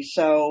regularly.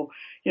 So,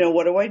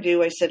 what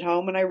do? I sit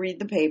home and I read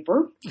the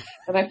paper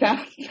and I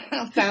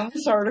found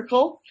this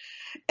article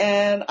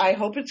and I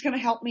hope it's going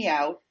to help me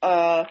out.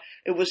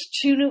 It was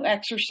 2 new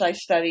exercise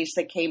studies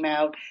that came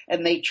out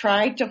and they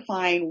tried to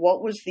find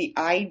what was the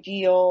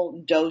ideal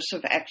dose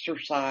of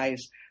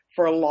exercise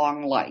for a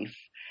long life.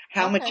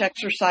 How much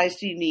exercise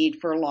do you need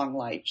for a long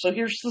life? So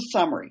here's the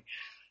summary.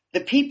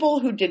 The people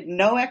who did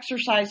no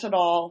exercise at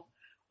all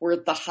were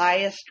at the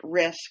highest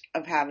risk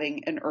of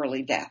having an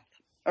early death.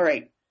 All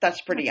right.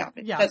 That's pretty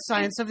obvious. Yeah, That's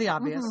science of the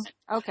obvious.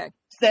 Mm-hmm. Okay.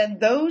 Then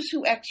those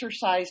who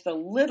exercised a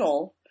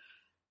little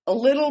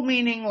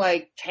meaning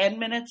like 10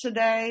 minutes a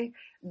day,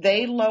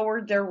 they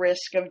lowered their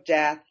risk of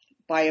death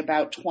by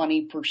about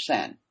 20%.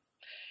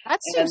 That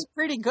seems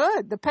pretty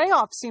good. The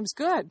payoff seems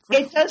good.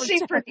 It does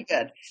seem pretty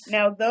good.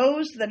 Now,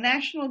 the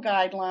national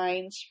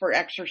guidelines for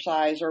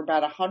exercise are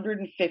about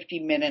 150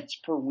 minutes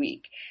per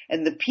week.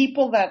 And the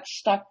people that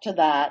stuck to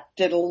that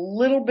did a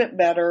little bit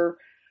better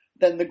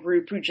than the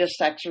group who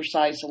just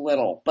exercised a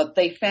little. But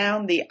they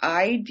found the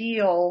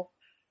ideal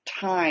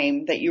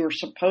time that you were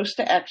supposed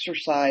to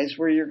exercise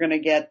where you're going to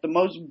get the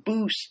most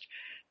boost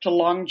to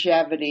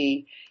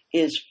longevity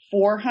is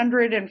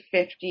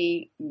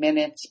 450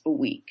 minutes a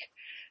week.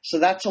 So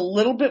that's a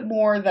little bit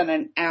more than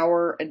an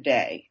hour a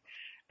day.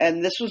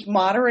 And this was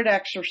moderate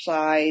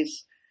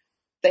exercise.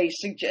 They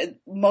suggest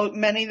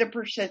many of the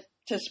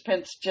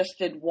participants just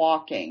did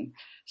walking.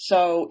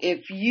 So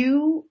if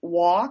you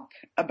walk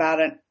about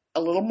a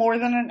little more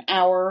than an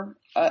hour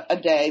a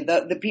day,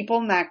 the people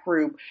in that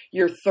group,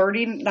 you're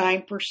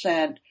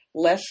 39%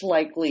 less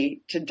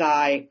likely to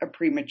die a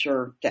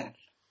premature death.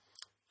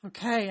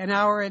 Okay, an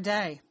hour a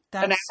day.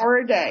 An hour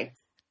a day.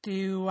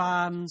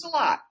 It's a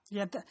lot.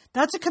 Yeah,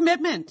 that's a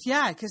commitment.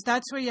 Yeah, because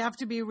that's where you have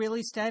to be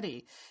really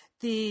steady.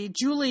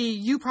 Julie,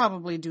 you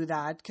probably do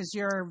that because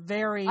you're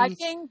very. I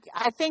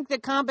think the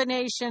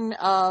combination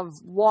of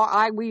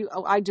I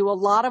do a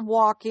lot of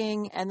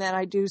walking and then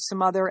I do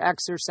some other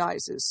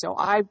exercises. So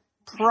I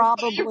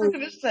probably. You were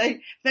going to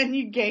say then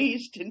you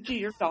gazed into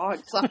your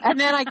dog's eyes. And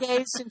then I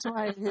gazed into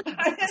my.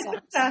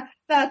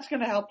 That's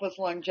going to help with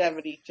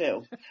longevity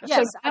too.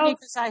 Yes,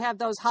 because I have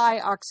those high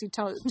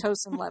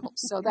oxytocin levels.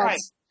 So that's. Right.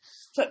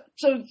 So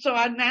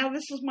now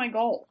this is my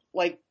goal.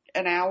 Like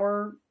an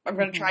hour, I'm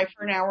going to try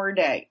for an hour a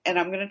day. And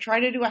I'm going to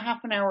try to do a half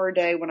an hour a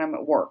day when I'm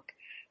at work.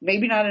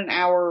 Maybe not an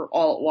hour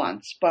all at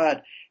once,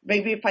 but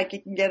maybe if I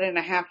can get in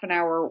a half an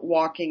hour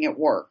walking at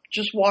work,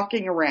 just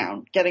walking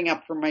around, getting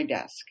up from my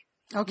desk.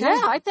 Okay.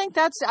 Yeah, I think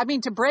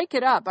to break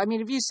it up. I mean,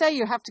 if you say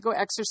you have to go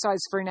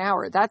exercise for an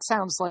hour, that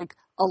sounds like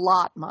a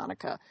lot,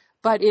 Monica.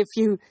 But if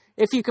you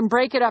can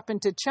break it up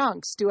into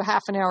chunks, do a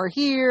half an hour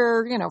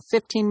here,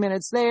 15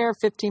 minutes there,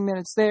 15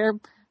 minutes there,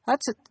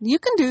 you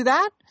can do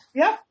that.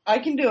 Yeah, I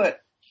can do it.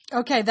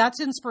 Okay, that's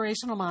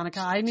inspirational,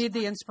 Monica. I need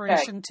the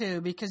inspiration too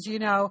because,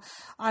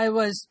 I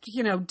was,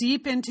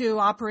 deep into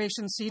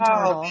Operation Sea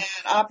Turtle. Oh, man,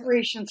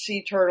 Operation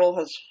Sea Turtle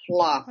has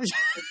flopped.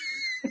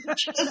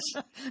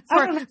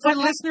 For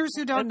listeners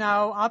who don't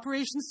know,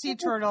 Operation Sea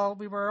Turtle,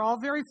 we were all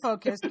very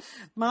focused.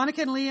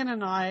 Monica and Leon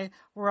and I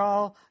were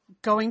all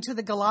going to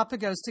the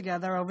Galapagos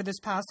together over this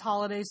past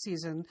holiday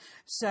season.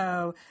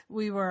 So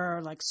we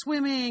were like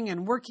swimming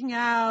and working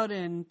out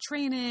and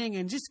training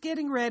and just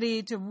getting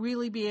ready to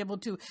really be able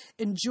to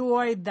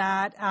enjoy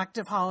that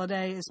active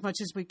holiday as much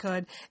as we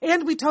could.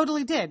 And we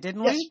totally did,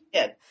 didn't we? Yes, we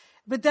did.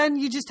 But then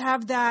you just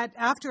have that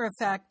after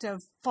effect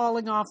of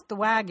falling off the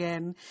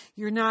wagon.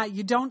 You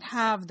don't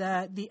have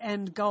the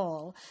end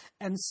goal.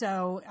 And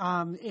so,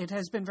 it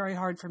has been very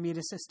hard for me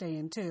to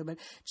sustain too. But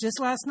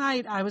just last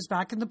night I was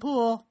back in the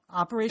pool,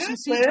 Operation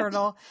Sea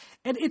Turtle.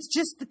 And it's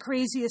just the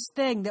craziest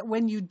thing that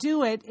when you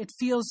do it, it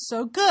feels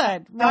so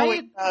good, right? No,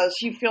 it does.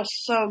 You feel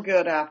so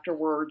good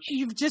afterwards.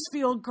 You just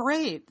feel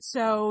great.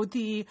 So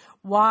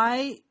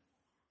why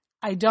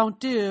I don't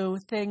do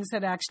things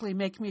that actually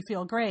make me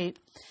feel great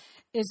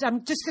is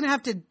I'm just going to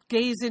have to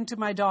gaze into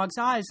my dog's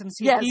eyes and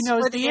see if he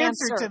knows the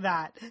answer to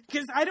that.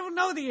 Because I don't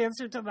know the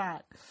answer to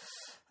that.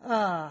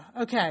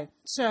 Okay.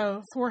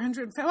 So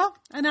 400,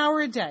 an hour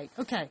a day.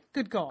 Okay.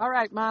 Good goal. All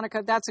right,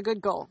 Monica. That's a good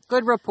goal.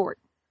 Good report.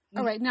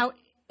 All right. Now,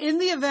 in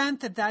the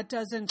event that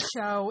doesn't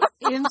show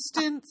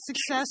instant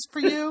success for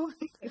you,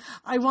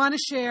 I want to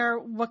share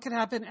what could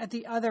happen at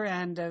the other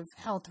end of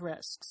health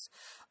risks,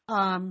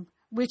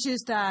 which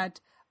is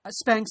that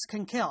Spanx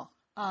can kill.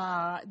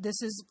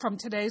 This is from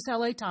today's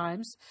LA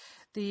Times.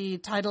 The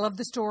title of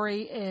the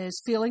story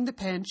is Feeling the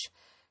Pinch.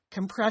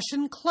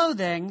 Compression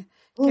clothing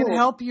can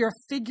help your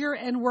figure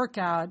and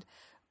workout,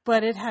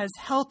 but it has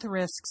health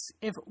risks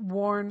if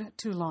worn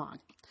too long.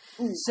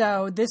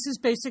 So this is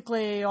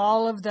basically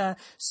all of the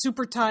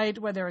super tight,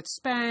 whether it's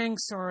Spanx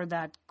or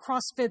that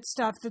CrossFit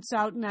stuff that's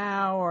out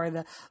now or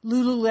the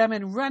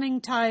Lululemon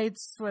running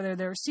tights, whether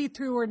they're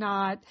see-through or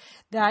not,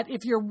 that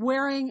if you're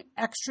wearing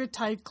extra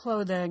tight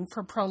clothing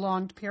for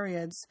prolonged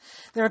periods,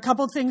 there are a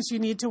couple of things you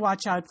need to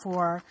watch out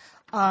for.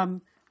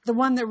 The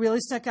one that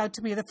really stuck out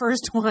to me, the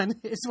first one,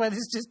 is what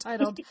is just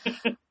titled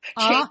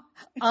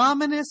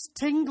Ominous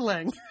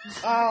Tingling.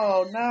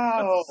 Oh,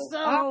 no.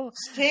 So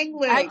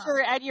tingling.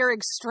 At your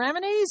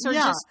extremities? Or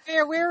just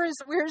there? Where's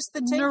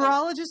the tingling?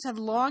 Neurologists have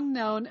long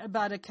known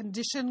about a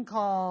condition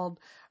called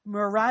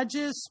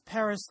meralgia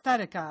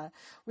paresthetica,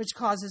 which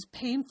causes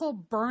painful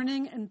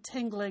burning and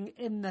tingling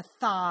in the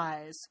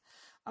thighs.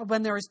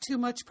 when there is too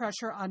much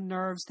pressure on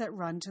nerves that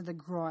run to the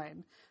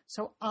groin.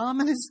 So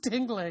ominous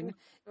tingling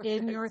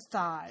in your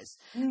thighs.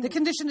 The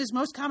condition is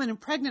most common in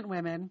pregnant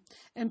women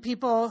and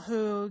people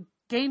who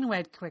gain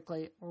weight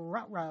quickly,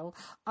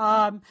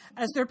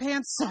 as their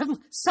pants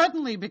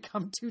suddenly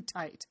become too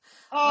tight.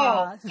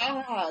 Oh,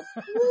 God.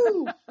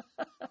 Woo.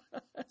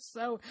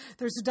 So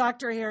there's a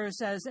doctor here who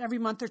says every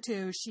month or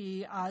two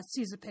she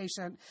sees a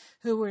patient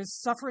who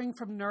is suffering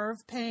from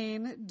nerve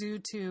pain due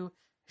to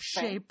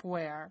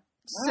shapewear.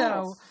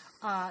 So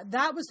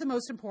that was the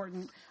most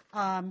important.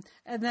 And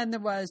then there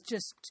was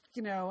just,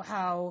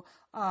 how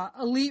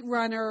elite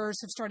runners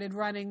have started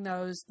wearing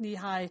those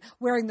knee-high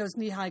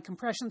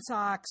compression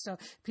socks. So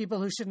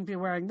people who shouldn't be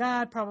wearing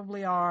that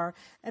probably are.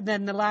 And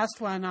then the last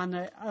one on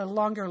a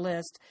longer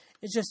list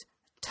is just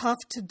tough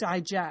to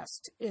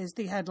digest is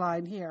the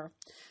headline here.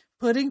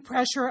 Putting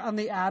pressure on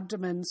the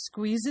abdomen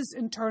squeezes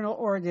internal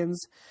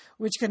organs,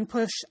 which can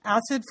push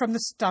acid from the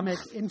stomach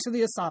into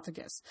the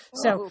esophagus.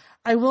 Whoa. So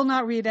I will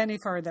not read any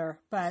further,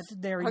 but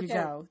there you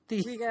go.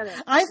 We get it.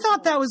 I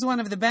thought that was one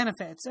of the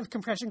benefits of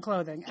compression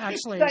clothing,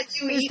 actually.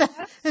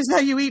 Is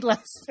that you eat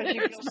less.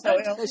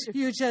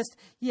 You just,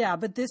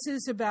 but this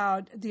is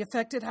about the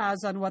effect it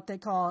has on what they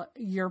call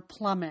your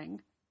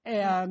plumbing.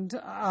 And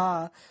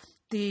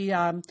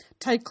the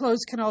tight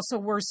clothes can also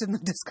worsen the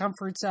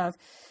discomforts of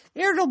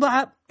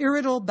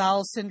irritable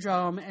bowel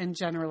syndrome and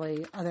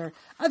generally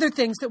other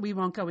things that we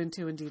won't go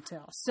into in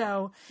detail.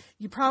 So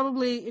you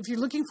probably, if you're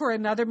looking for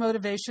another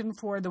motivation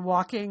for the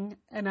walking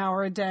an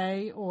hour a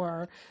day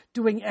or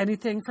doing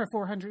anything for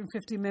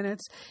 450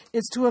 minutes,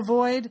 it's to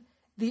avoid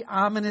the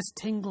ominous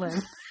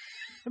tingling.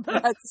 Is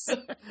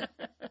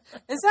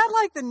that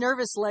like the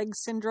nervous leg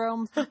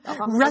syndrome?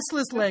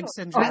 Restless leg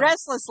syndrome.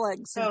 Restless leg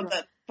syndrome.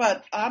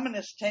 But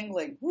ominous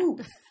tingling. Woo.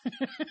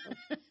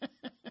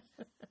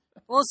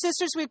 Well,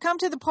 sisters, we've come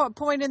to the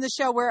point in the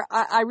show where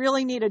I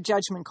really need a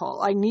judgment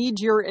call. I need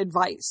your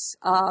advice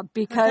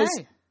because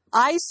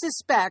I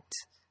suspect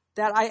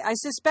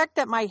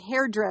that my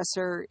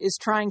hairdresser is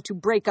trying to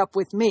break up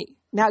with me.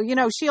 Now,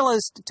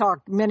 Sheila's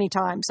talked many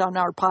times on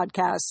our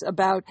podcast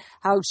about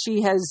how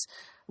she has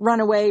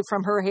run away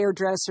from her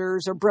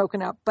hairdressers or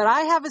broken up. But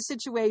I have a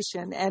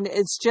situation, and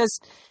it's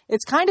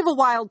kind of a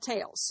wild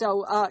tale.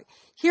 So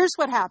here's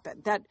what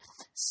happened. That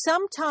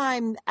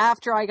sometime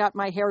after I got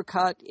my hair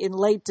cut in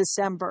late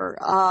December,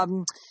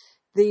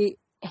 the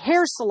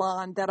hair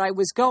salon that I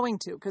was going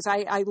to, because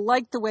I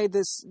liked the way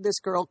this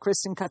girl,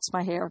 Kristen, cuts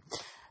my hair.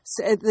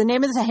 So the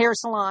name of the hair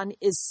salon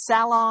is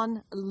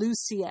Salon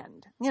Lucien.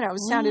 It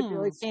sounded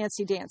really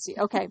fancy dancy.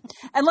 Okay.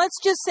 And let's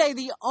just say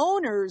the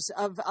owners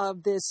of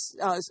this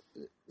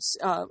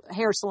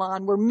hair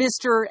salon were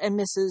Mr. and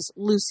Mrs.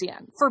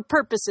 Lucien for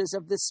purposes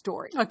of this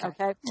story.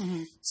 Okay.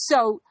 Mm-hmm.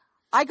 So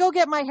I go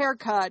get my hair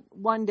cut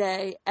one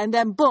day and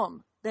then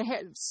boom,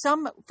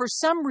 for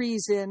some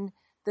reason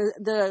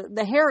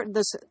the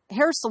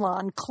hair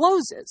salon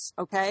closes.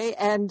 Okay.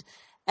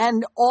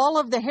 And all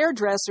of the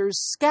hairdressers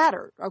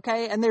scatter,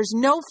 okay? And there's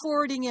no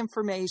forwarding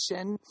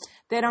information.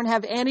 They don't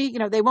have any,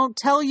 they won't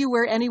tell you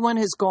where anyone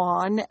has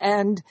gone,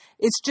 and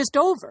it's just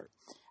over.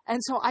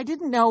 And so I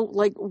didn't know,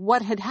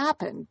 what had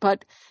happened.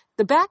 But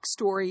the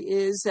backstory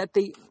is that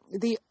the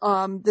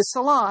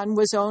salon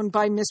was owned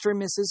by Mr.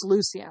 and Mrs.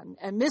 Lucien.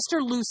 And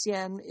Mr.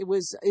 Lucien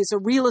is a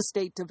real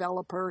estate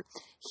developer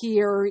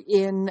here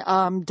in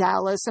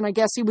Dallas, and I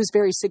guess he was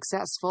very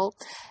successful.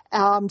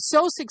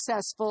 So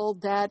successful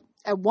that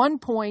at one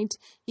point,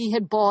 he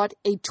had bought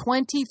a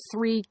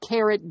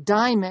 23-carat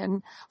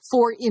diamond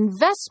for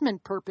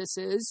investment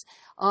purposes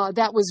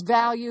that was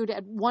valued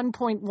at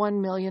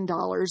 $1.1 million,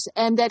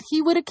 and that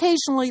he would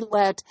occasionally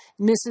let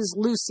Mrs.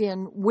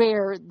 Lucien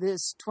wear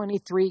this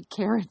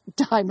 23-carat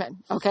diamond.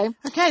 Okay?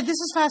 Okay, this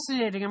is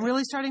fascinating. I'm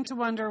really starting to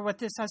wonder what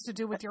this has to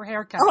do with your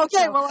haircut.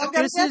 Okay, well, I'm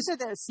going to get to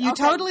this. You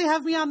totally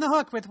have me on the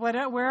hook with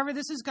wherever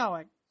this is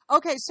going.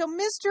 Okay, so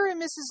Mr.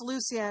 and Mrs.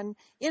 Lucien,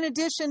 in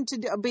addition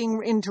to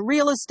being into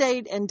real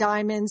estate and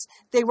diamonds,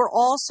 they were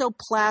also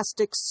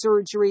plastic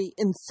surgery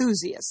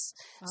enthusiasts.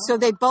 Oh. So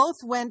they both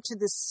went to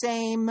the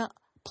same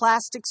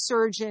plastic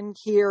surgeon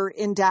here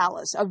in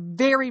Dallas, a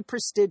very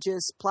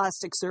prestigious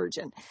plastic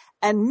surgeon.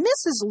 And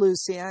Mrs.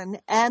 Lucien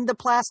and the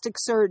plastic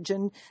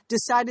surgeon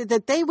decided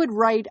that they would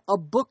write a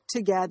book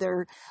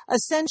together,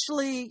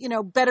 essentially,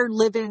 better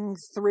living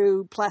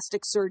through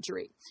plastic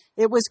surgery.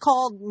 It was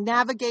called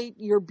Navigate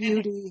Your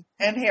Beauty.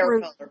 And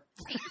hair color.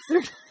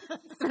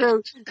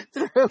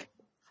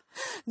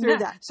 Through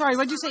that. Sorry,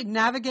 what did you say?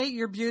 Navigate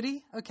your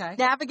beauty? Okay.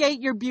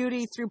 Navigate your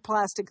beauty through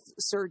plastic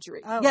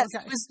surgery. Oh, yes,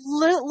 okay. It was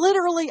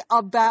literally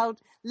about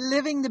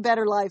living the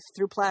better life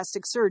through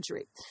plastic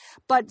surgery.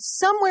 But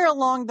somewhere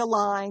along the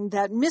line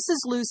that Mrs.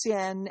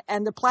 Lucien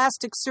and the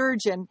plastic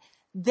surgeon,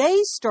 they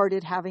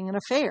started having an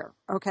affair,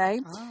 okay?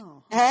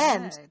 Oh, okay.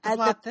 And the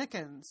plot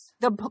thickens.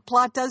 The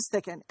plot does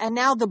thicken. And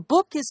now the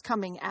book is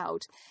coming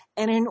out.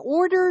 And in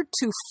order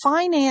to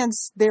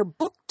finance their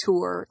book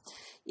tour,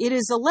 it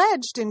is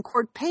alleged in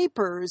court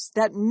papers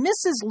that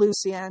Mrs.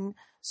 Lucien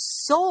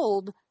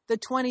sold the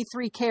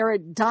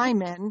 23-carat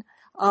diamond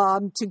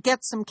to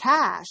get some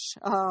cash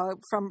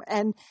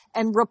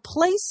and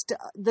replaced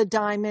the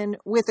diamond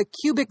with a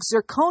cubic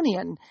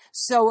zirconian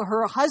so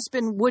her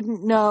husband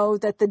wouldn't know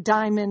that the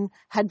diamond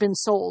had been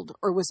sold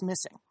or was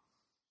missing.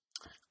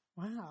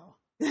 Wow.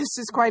 This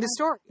is quite a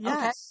story.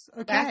 Yes.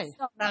 Okay. That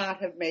would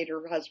not have made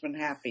her husband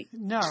happy.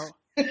 No.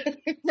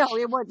 No,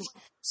 it wouldn't.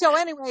 So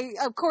anyway,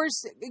 of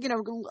course,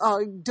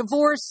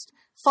 divorce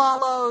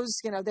follows.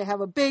 They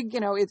have a big,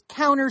 it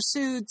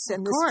countersuits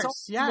and of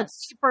course, yes.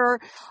 Cheaper.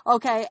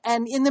 Okay,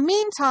 and in the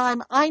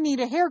meantime, I need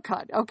a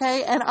haircut.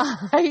 Okay, and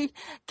I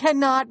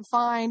cannot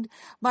find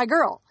my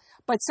girl,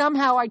 but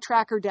somehow I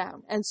track her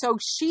down, and so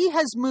she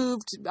has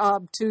moved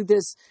to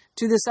this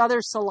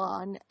other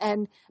salon,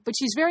 but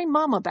she's very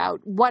mum about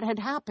what had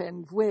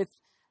happened with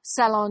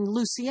Salon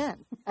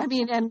Lucien. I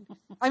mean,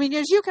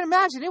 as you can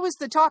imagine, it was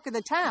the talk of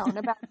the town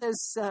about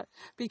this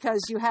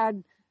because you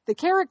had the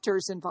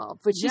characters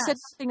involved, but she said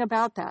nothing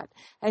about that.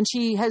 And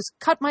she has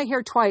cut my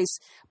hair twice,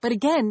 but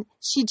again,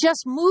 she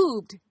just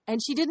moved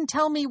and she didn't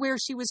tell me where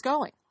she was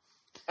going.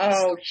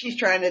 Oh, she's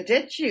trying to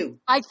ditch you.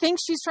 I think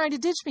she's trying to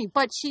ditch me,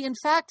 but she in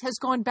fact has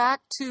gone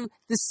back to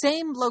the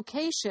same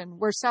location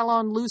where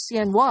Salon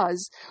Lucien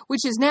was,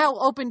 which is now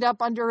opened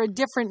up under a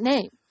different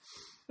name.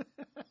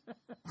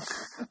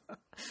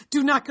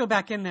 Do not go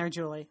back in there,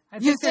 Julie. I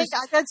mean,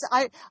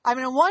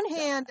 on one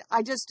hand,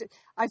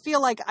 I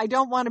feel like I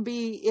don't want to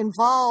be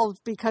involved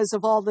because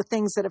of all the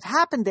things that have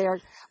happened there.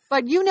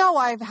 But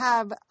I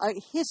have a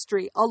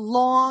history, a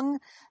long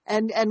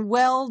and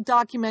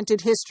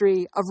well-documented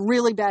history of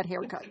really bad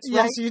haircuts. Right?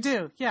 Yes, you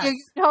do. Yes.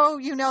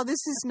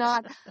 This is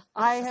not,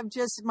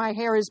 my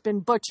hair has been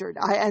butchered.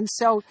 And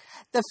so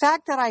the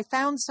fact that I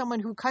found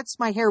someone who cuts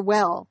my hair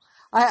well,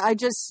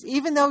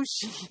 even though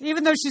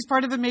she's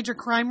part of a major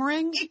crime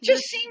ring, it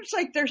just seems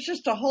like there's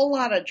just a whole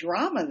lot of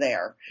drama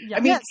there. Yeah. I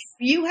mean,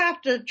 you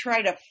have to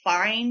try to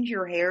find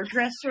your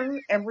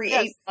hairdresser every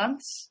 8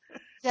 months.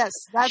 Yes,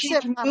 that's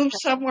it. Move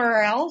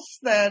somewhere else,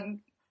 then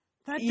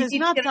that does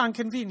not sound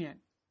convenient.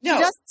 No, it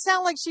doesn't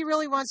sound like she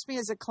really wants me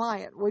as a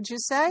client. Would you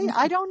say?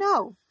 I don't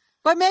know,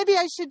 but maybe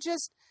I should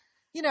just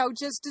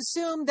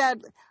assume that.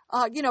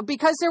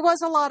 Because there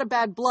was a lot of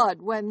bad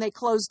blood when they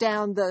closed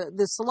down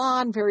the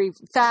salon very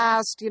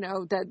fast,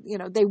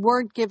 they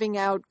weren't giving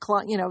out,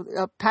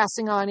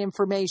 passing on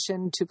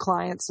information to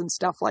clients and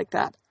stuff like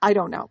that. I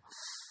don't know.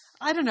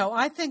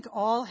 I think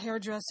all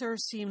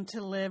hairdressers seem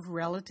to live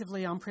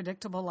relatively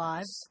unpredictable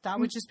lives. That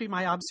would just be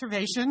my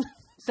observation,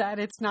 that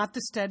it's not the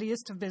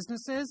steadiest of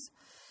businesses.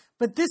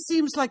 But this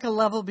seems like a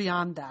level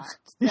beyond that.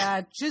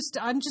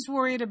 I'm just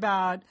worried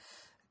about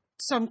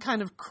some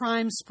kind of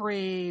crime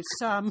spree,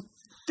 some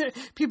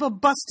people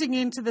busting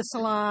into the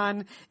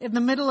salon in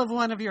the middle of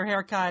one of your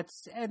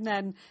haircuts and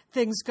then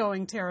things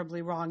going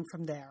terribly wrong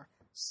from there.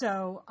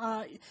 So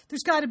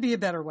there's got to be a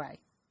better way.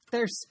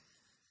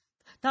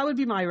 That would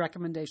be my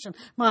recommendation.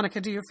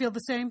 Monica, do you feel the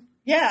same?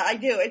 Yeah, I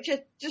do.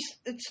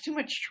 It's too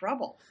much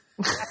trouble.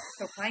 I have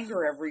to find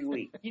her every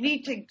week. You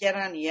need to get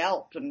on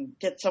Yelp and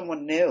get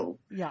someone new.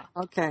 Yeah.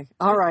 Okay.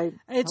 All right.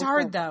 It's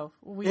hard, though.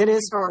 It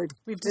is hard.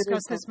 We've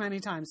discussed this many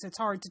times. It's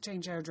hard to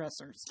change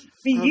hairdressers.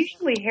 But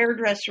usually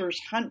hairdressers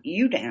hunt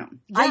you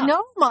down. Yeah. I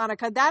know,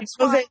 Monica. That's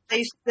why.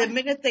 The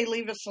minute they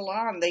leave a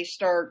salon, they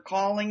start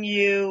calling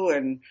you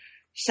and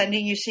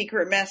sending you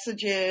secret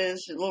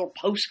messages, little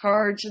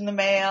postcards in the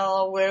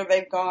mail where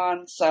they've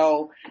gone.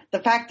 So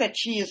the fact that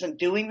she isn't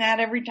doing that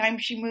every time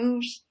she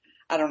moves,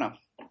 I don't know.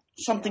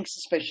 Something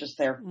suspicious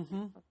there.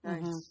 Mm-hmm. Okay.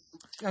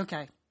 Mm-hmm.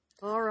 Okay.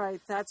 All right.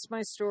 That's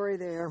my story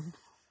there.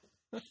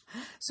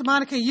 So,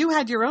 Monica, you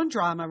had your own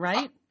drama,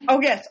 right? Oh,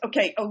 yes.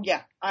 Okay. Oh,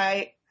 yeah.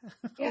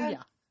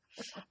 Yeah.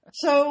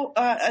 So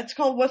it's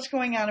called What's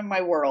Going On in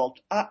My World.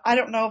 I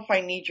don't know if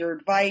I need your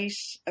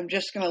advice. I'm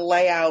just going to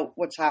lay out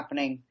what's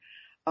happening.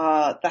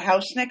 The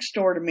house next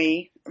door to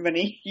me,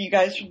 you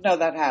guys know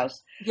that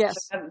house. Yes.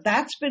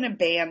 That's been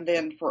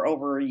abandoned for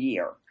over a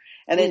year.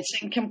 And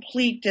it's in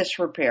complete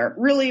disrepair.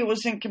 Really, it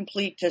was in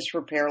complete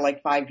disrepair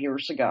like 5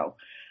 years ago.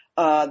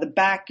 The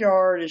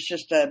backyard is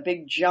just a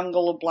big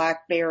jungle of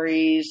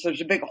blackberries.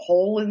 There's a big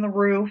hole in the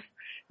roof.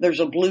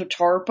 There's a blue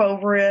tarp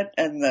over it,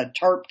 and the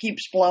tarp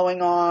keeps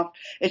blowing off.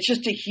 It's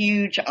just a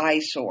huge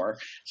eyesore.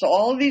 So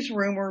all of these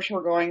rumors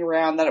were going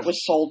around that it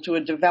was sold to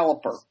a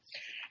developer.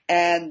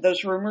 And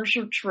those rumors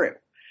are true.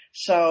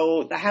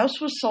 So the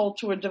house was sold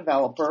to a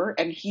developer,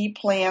 and he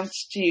plans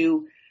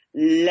to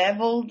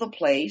level the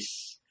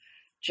place,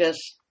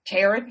 just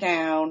tear it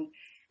down,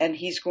 and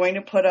he's going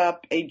to put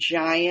up a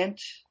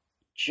giant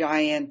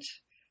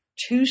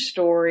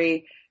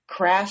 2-story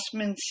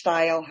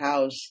craftsman-style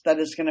house that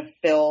is going to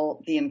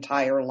fill the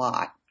entire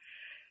lot.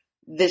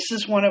 This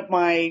is one of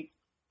my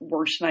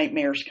worst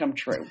nightmares come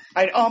true.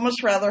 I'd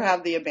almost rather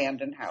have the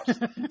abandoned house.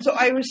 So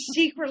I was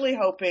secretly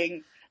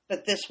hoping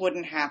that this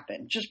wouldn't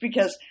happen, just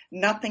because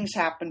nothing's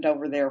happened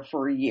over there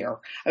for a year.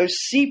 I was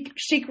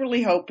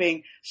secretly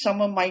hoping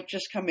someone might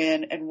just come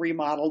in and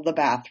remodel the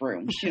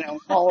bathrooms,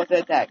 call it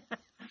a day.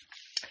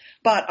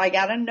 But I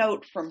got a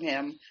note from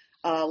him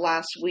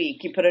last week.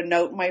 He put a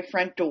note in my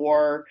front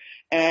door,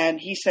 and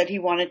he said he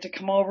wanted to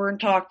come over and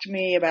talk to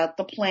me about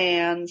the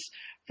plans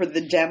for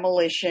the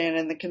demolition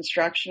and the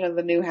construction of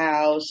the new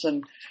house.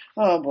 And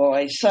oh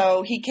boy.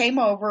 So he came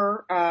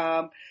over.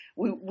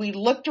 We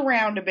looked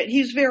around a bit.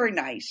 He's very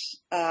nice.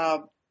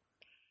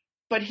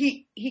 But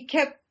he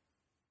kept,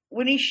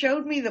 when he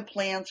showed me the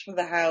plans for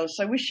the house,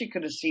 I wish you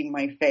could have seen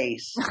my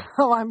face.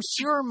 Oh, I'm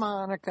sure,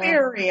 Monica.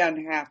 Very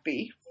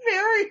unhappy.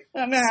 Very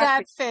unhappy.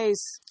 Sad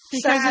face.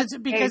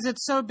 Because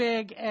it's so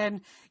big,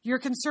 and your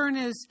concern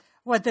is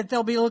that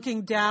they'll be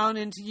looking down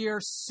into your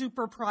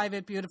super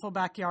private, beautiful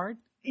backyard?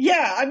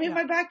 Yeah, I mean,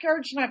 my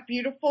backyard's not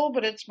beautiful,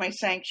 but it's my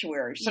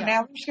sanctuary. So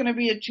now there's going to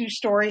be a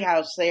 2-story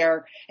house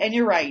there. And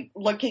you're right,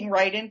 looking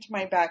right into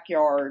my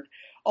backyard.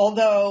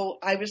 Although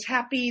I was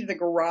happy the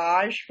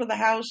garage for the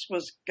house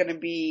was going to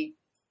be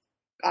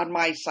on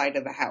my side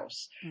of the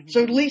house. Mm-hmm.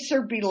 So at least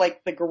there'd be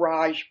like the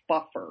garage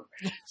buffer.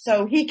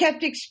 So he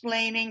kept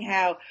explaining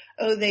how,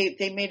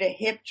 they made a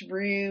hipped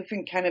roof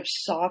and kind of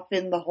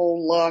softened the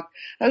whole look.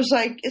 I was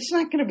like, it's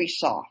not going to be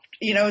soft.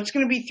 It's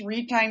going to be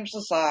 3 times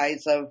the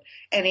size of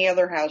any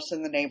other house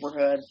in the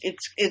neighborhood.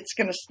 It's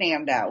going to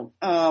stand out.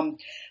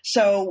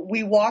 So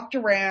we walked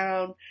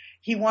around.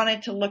 He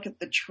wanted to look at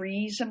the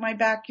trees in my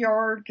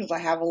backyard because I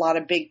have a lot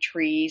of big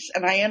trees,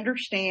 and I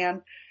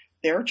understand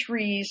there are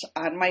trees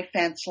on my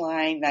fence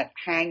line that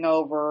hang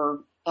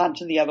over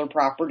onto the other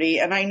property,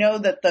 and I know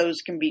that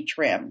those can be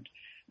trimmed.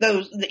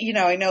 Those,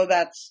 I know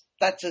that's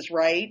his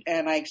right,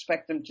 and I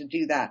expect them to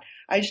do that.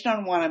 I just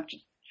don't want him to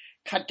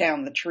cut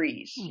down the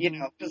trees,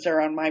 because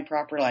they're on my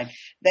property line.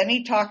 Then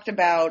he talked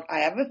about, I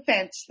have a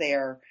fence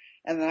there,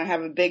 and then I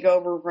have a big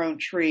overgrown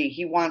tree.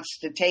 He wants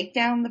to take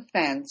down the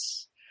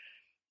fence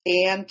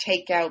and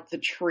take out the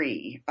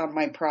tree on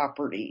my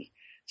property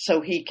so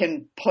he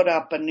can put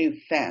up a new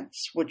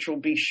fence, which will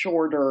be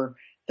shorter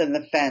than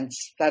the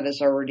fence that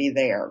is already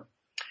there.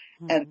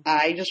 Mm-hmm. And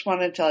I just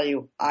want to tell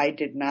you, I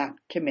did not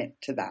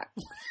commit to that.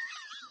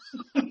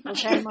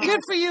 Okay, good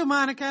for you,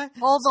 Monica.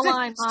 Hold the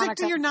line, Monica. Stick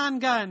to your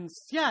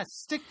non-guns. Yes,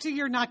 stick to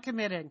your not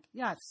committing.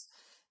 Yes.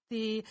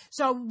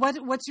 So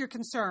what's your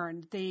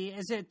concern?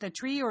 Is it the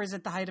tree or is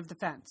it the height of the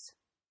fence?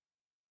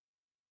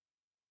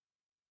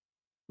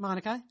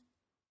 Monica?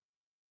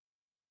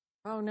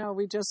 Oh, no,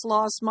 we just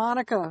lost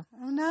Monica.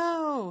 Oh,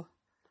 no.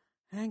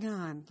 Hang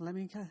on. Let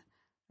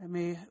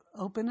me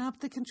open up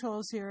the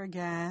controls here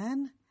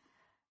again.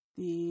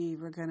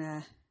 We're going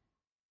to...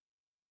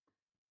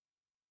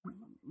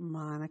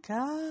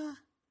 Monica.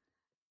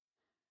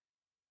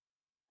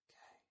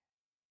 Okay.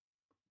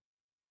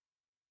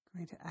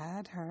 Going to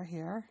add her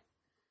here.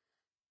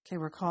 Okay,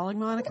 we're calling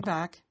Monica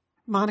back.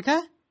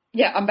 Monica?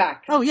 Yeah, I'm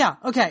back. Oh, yeah.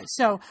 Okay.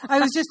 So I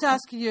was just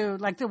asking you,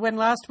 when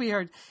last we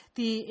heard,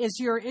 is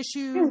your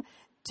issue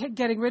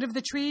getting rid of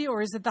the tree,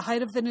 or is it the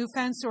height of the new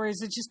fence, or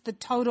is it just the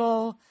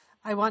total,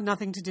 I want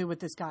nothing to do with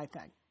this guy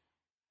thing?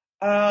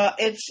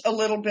 It's a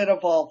little bit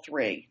of all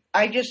three.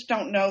 I just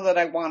don't know that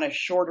I want a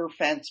shorter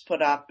fence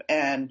put up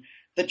and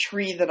the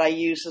tree that I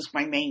use as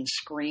my main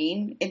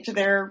screen into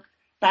their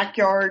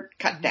backyard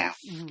cut down.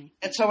 Mm-hmm.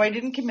 And so I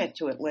didn't commit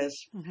to it,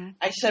 Liz. Mm-hmm.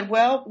 I said,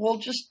 well, we'll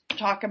just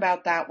talk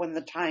about that when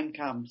the time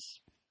comes.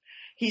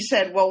 He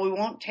said, well, we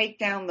won't take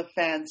down the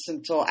fence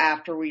until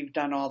after we've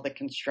done all the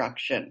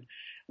construction,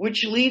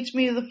 which leads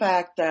me to the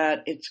fact that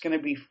it's going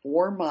to be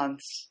 4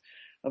 months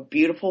of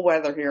beautiful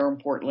weather here in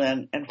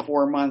Portland and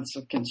 4 months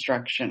of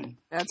construction.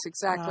 That's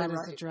exactly right.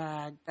 That is a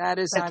drag. That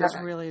is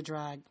really a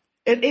drag.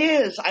 It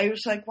is. I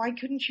was like, why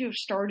couldn't you have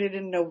started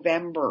in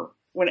November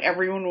when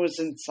everyone was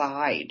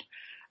inside?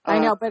 I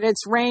know, but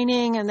it's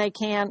raining and they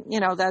can't,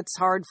 that's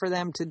hard for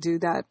them to do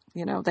that.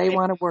 They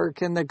want to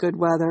work in the good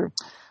weather.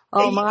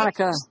 Oh,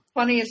 Monica. What's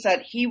funny is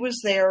that he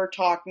was there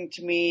talking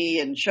to me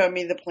and showing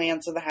me the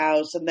plans of the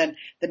house. And then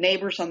the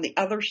neighbors on the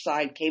other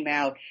side came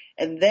out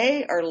and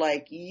they are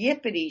like,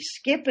 yippity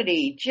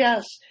skippity,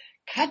 just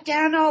cut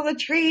down all the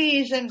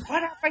trees and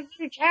put up a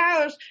huge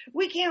house.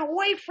 We can't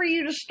wait for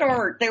you to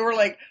start. They were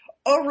like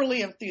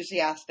overly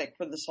enthusiastic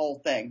for this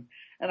whole thing.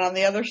 And on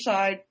the other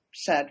side,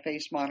 sad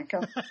face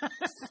Monica.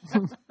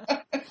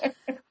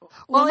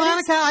 Well,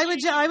 Monica,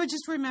 I would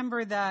just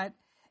remember that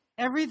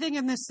everything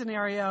in this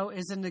scenario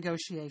is a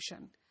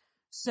negotiation.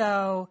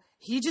 So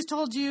he just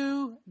told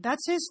you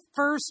that's his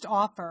first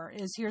offer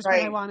is here's what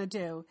I want to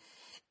do.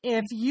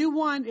 If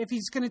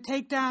he's going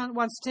to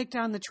wants to take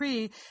down the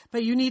tree,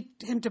 but you need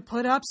him to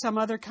put up some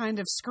other kind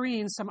of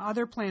screen, some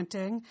other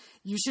planting,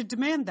 you should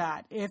demand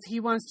that. If he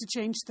wants to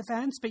change the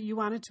fence, but you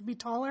want it to be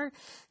taller,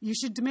 you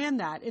should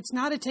demand that. It's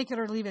not a take it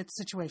or leave it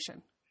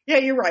situation. Yeah,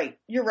 you're right.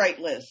 You're right,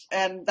 Liz.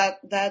 And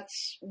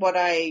that's what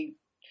I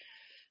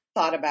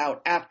thought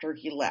about after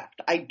he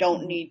left. I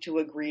don't need to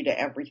agree to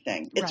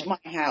everything. It's my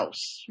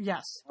house.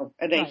 Yes.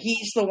 And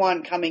he's the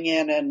one coming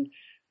in and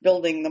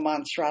building the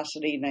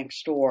monstrosity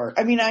next door.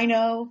 I mean, I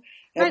know.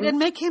 Right, and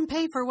make him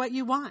pay for what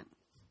you want.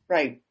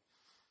 Right.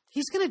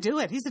 He's going to do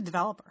it. He's a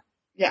developer.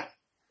 Yeah.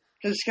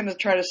 Because he's going to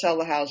try to sell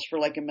the house for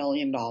like $1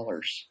 million.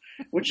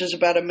 which is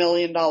about $1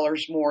 million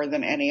more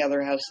than any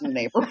other house in the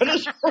neighborhood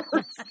is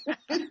worth.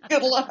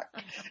 Good luck.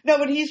 No,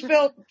 but he's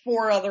built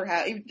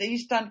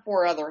he's done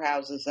 4 other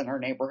houses in our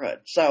neighborhood.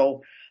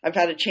 So I've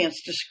had a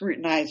chance to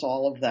scrutinize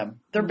all of them.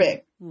 They're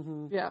big.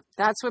 Mm-hmm. Yeah,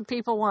 that's what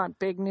people want,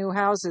 big new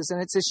houses.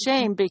 And it's a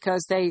shame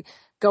because they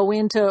go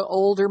into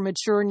older,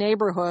 mature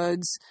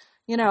neighborhoods,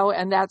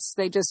 and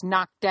they just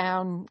knock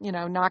down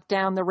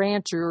the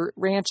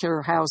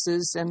rancher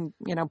houses and,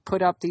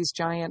 put up these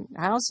giant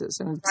houses.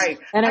 And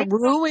it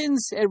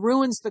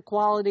ruins the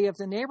quality of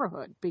the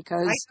neighborhood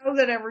because I know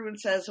that everyone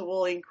says it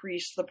will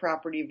increase the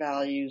property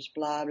values,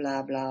 blah,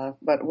 blah, blah,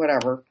 but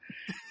whatever.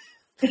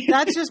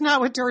 That's just not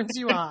what turns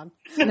you on.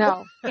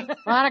 No.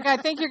 Monica, I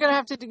think you're going to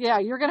have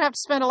to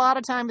spend a lot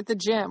of time at the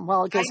gym.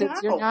 Well, because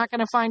you're not going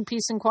to find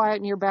peace and quiet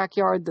in your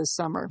backyard this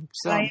summer.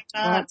 So, I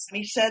am not. And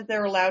he said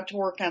they're allowed to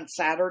work on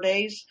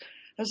Saturdays.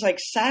 I was like,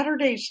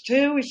 Saturdays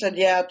too? He said,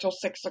 yeah, till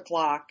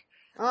 6:00.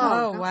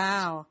 Oh,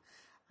 wow.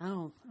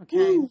 Oh,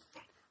 okay.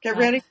 Get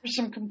ready for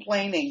some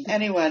complaining.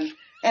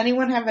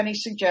 Anyone have any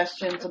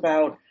suggestions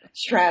about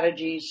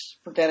strategies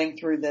for getting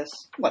through this?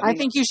 I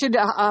think you should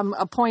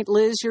appoint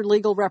Liz your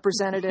legal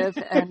representative,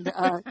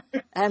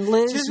 and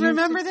Liz. Just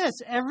remember this: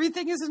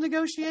 everything is a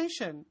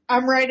negotiation.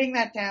 I'm writing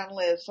that down,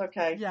 Liz.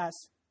 Okay. Yes.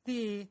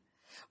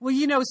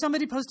 Well,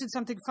 somebody posted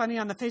something funny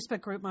on the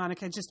Facebook group,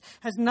 Monica. It just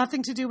has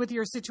nothing to do with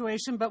your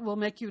situation, but will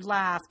make you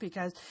laugh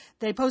because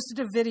they posted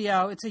a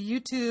video. It's a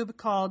YouTube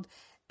called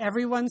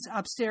Everyone's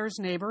Upstairs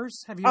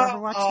Neighbors. Have you ever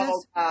watched this?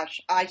 Oh, gosh.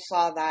 I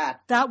saw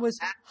that. That was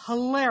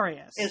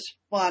hilarious. It's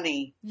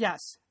funny. Yes.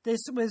 This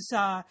was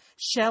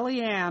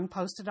Shelly Ann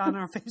posted on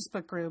our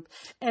Facebook group.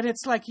 And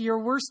it's like your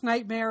worst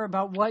nightmare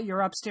about what your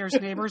upstairs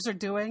neighbors are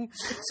doing.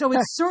 So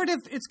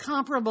it's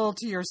comparable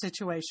to your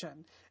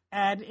situation.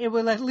 And it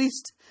will at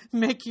least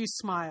make you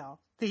smile.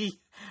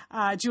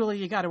 Julie,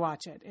 you got to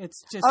watch it.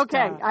 It's just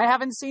okay. I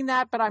haven't seen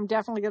that, but I'm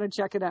definitely going to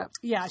check it out.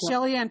 Yeah, so.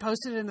 Shelly Ann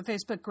posted it in the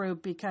Facebook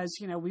group because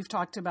we've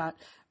talked about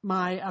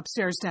my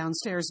upstairs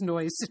downstairs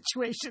noise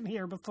situation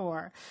here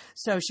before,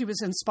 so she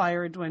was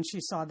inspired when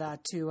she saw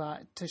that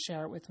to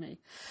share it with me.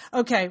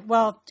 Okay,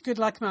 well, good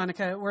luck,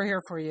 Monica. We're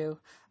here for you.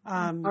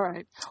 All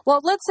right. Well,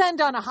 let's end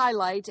on a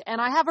highlight,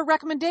 and I have a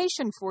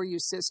recommendation for you,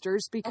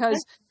 sisters,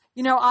 because. Okay.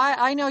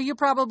 I know you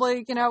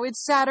probably,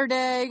 it's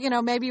Saturday,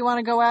 maybe you want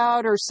to go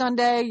out, or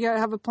Sunday you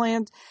have a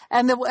plan.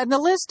 And the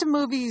list of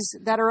movies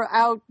that are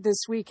out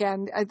this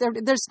weekend,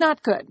 there's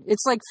not good.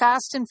 It's like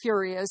Fast and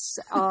Furious,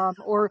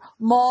 or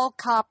Mall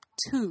Cop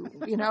 2,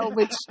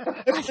 which,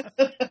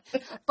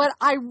 but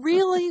I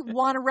really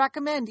want to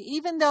recommend,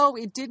 even though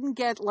it didn't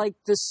get like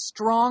the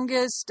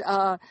strongest,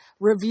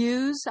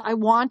 reviews, I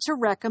want to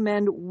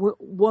recommend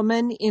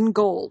Woman in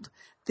Gold.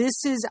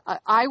 This is,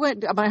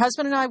 my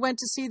husband and I went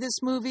to see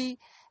this movie,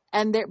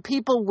 and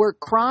people were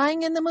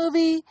crying in the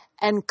movie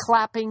and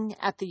clapping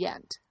at the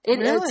end.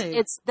 Really?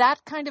 It's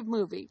that kind of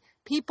movie.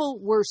 People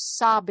were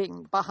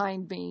sobbing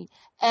behind me.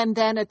 And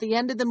then at the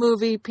end of the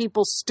movie,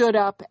 people stood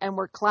up and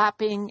were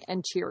clapping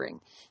and cheering.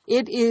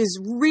 It is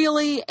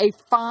really a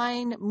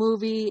fine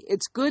movie.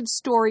 It's good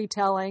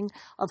storytelling.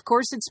 Of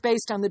course, it's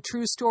based on the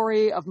true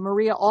story of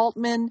Maria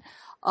Altman,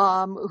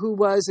 who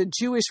was a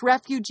Jewish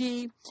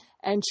refugee.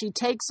 And she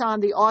takes on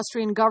the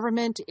Austrian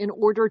government in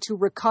order to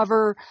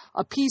recover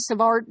a piece of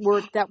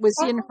artwork that was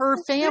in her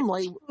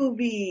family.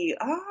 Movie.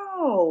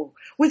 Oh,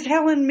 with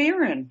Helen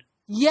Mirren.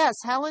 Yes,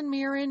 Helen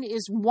Mirren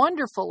is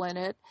wonderful in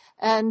it.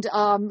 And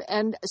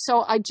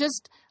so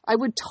I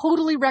would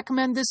totally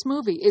recommend this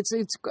movie. It's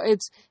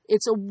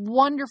a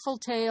wonderful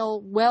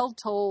tale, well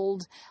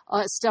told,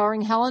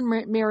 starring Helen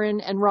Mirren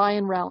and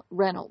Ryan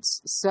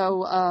Reynolds.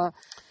 So,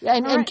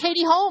 and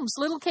Katie Holmes,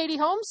 little Katie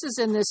Holmes is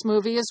in this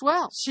movie as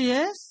well. She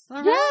is?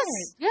 All yes.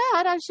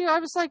 Right. Yeah. I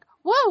was like,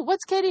 whoa,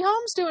 what's Katie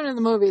Holmes doing in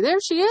the movie? There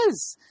she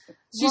is.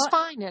 She's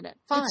fine in it.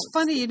 Fine. It's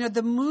funny,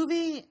 the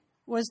movie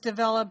was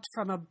developed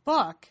from a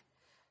book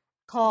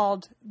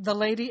called The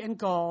Lady in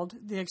Gold,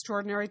 The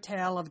Extraordinary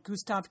Tale of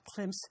Gustav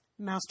Klimt's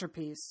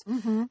Masterpiece,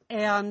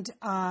 and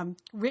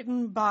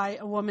written by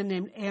a woman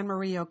named Anne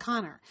Marie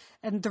O'Connor.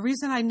 And the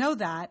reason I know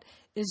that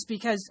is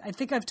because I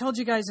think I've told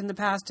you guys in the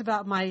past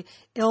about my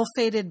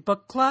ill-fated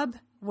book club,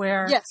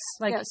 where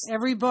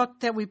every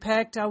book that we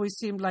picked always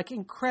seemed like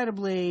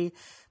incredibly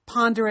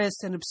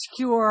ponderous and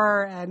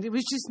obscure, and it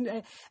was just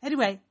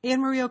anyway.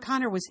 Anne Marie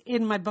O'Connor was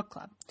in my book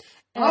club.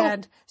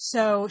 And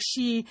so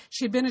she'd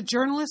been a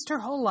journalist her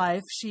whole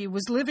life. She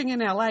was living in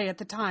LA at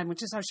the time,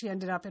 which is how she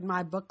ended up in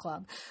my book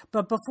club.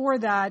 But before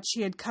that,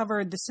 she had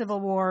covered the civil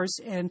wars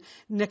in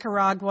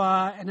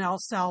Nicaragua and El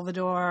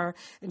Salvador.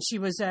 And she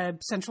was a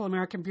Central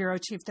American bureau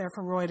chief there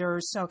for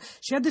Reuters. So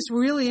she had this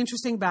really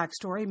interesting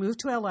backstory, moved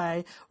to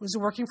LA, was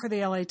working for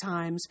the LA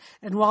Times.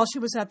 And while she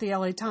was at the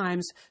LA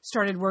Times,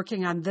 started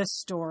working on this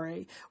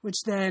story, which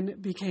then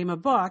became a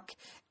book.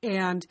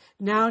 And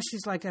now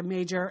she's like a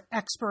major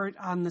expert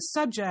on the subject.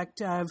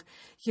 subject of,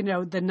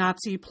 the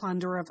Nazi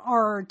plunder of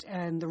art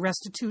and the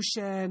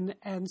restitution.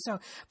 And so,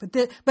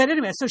 but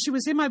anyway, so she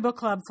was in my book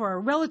club for a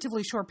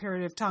relatively short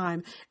period of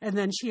time. And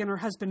then she and her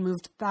husband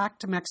moved back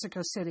to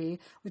Mexico City,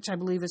 which I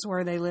believe is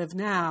where they live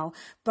now.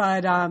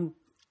 But,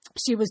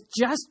 she was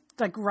just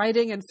like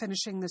writing and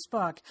finishing this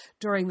book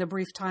during the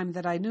brief time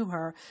that I knew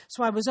her.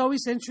 So I was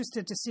always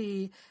interested to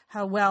see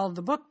how well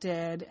the book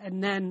did,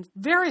 and then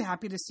very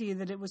happy to see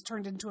that it was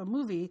turned into a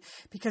movie,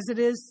 because it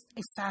is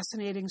a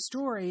fascinating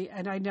story.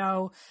 And I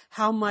know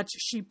how much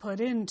she put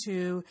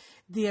into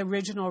the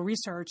original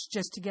research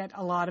just to get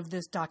a lot of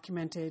this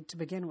documented to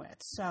begin with.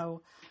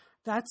 So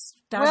that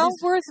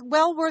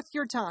well worth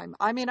your time.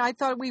 I mean, I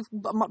thought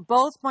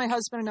both my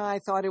husband and I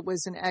thought it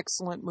was an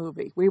excellent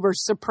movie. We were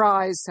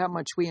surprised how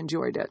much we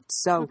enjoyed it.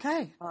 So,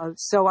 okay.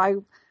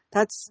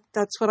 That's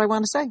what I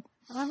want to say.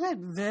 All right.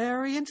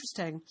 Very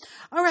interesting.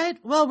 All right.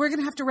 Well, we're going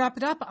to have to wrap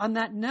it up on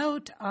that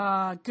note.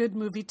 Good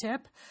movie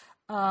tip.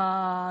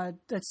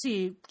 Let's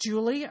see,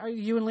 Julie,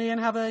 you and Leanne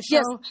have a show?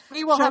 Yes,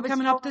 we will have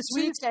coming up this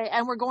week, Tuesday,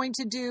 and we're going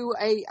to do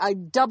a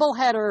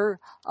double-header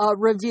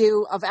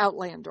review of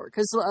Outlander,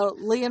 because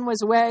Leanne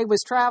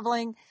was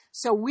traveling,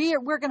 so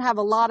we're going to have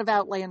a lot of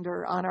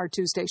Outlander on our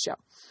Tuesday show.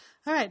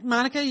 All right,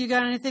 Monica, you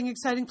got anything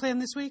exciting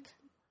planned this week?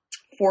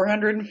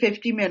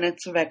 450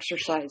 minutes of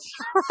exercise.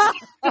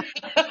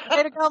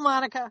 Way to go,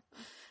 Monica.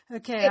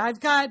 Okay, I've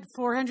got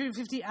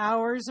 450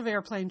 hours of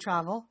airplane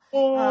travel.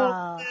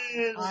 I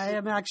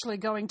am actually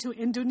going to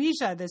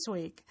Indonesia this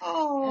week.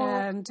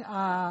 And,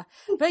 but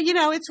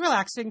it's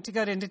relaxing to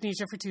go to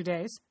Indonesia for 2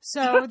 days.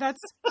 So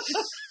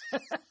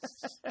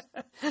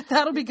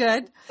that'll be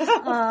good.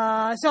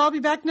 So I'll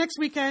be back next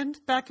weekend,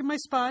 back in my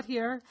spot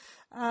here,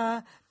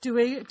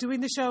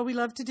 doing the show we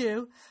love to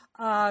do.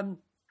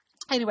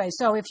 Anyway,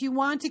 so if you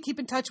want to keep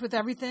in touch with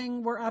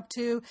everything we're up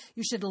to,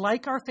 you should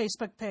like our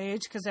Facebook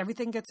page, because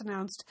everything gets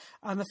announced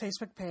on the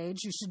Facebook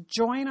page. You should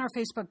join our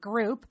Facebook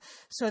group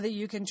so that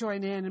you can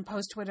join in and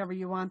post whatever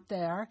you want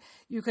there.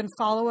 You can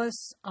follow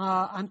us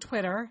on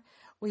Twitter.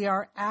 We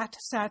are at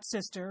Sat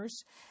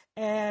Sisters.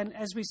 And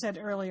as we said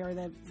earlier,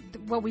 that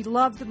what we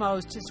love the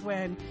most is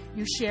when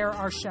you share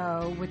our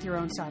show with your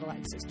own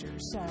satellite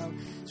sisters. So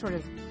sort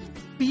of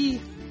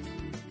be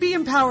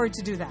empowered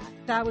to do that.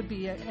 That would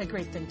be a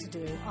great thing to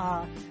do.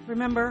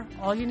 Remember,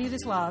 all you need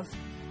is love.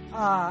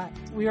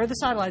 We are the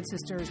Satellite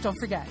Sisters. Don't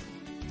forget,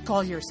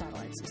 call your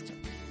satellite sister.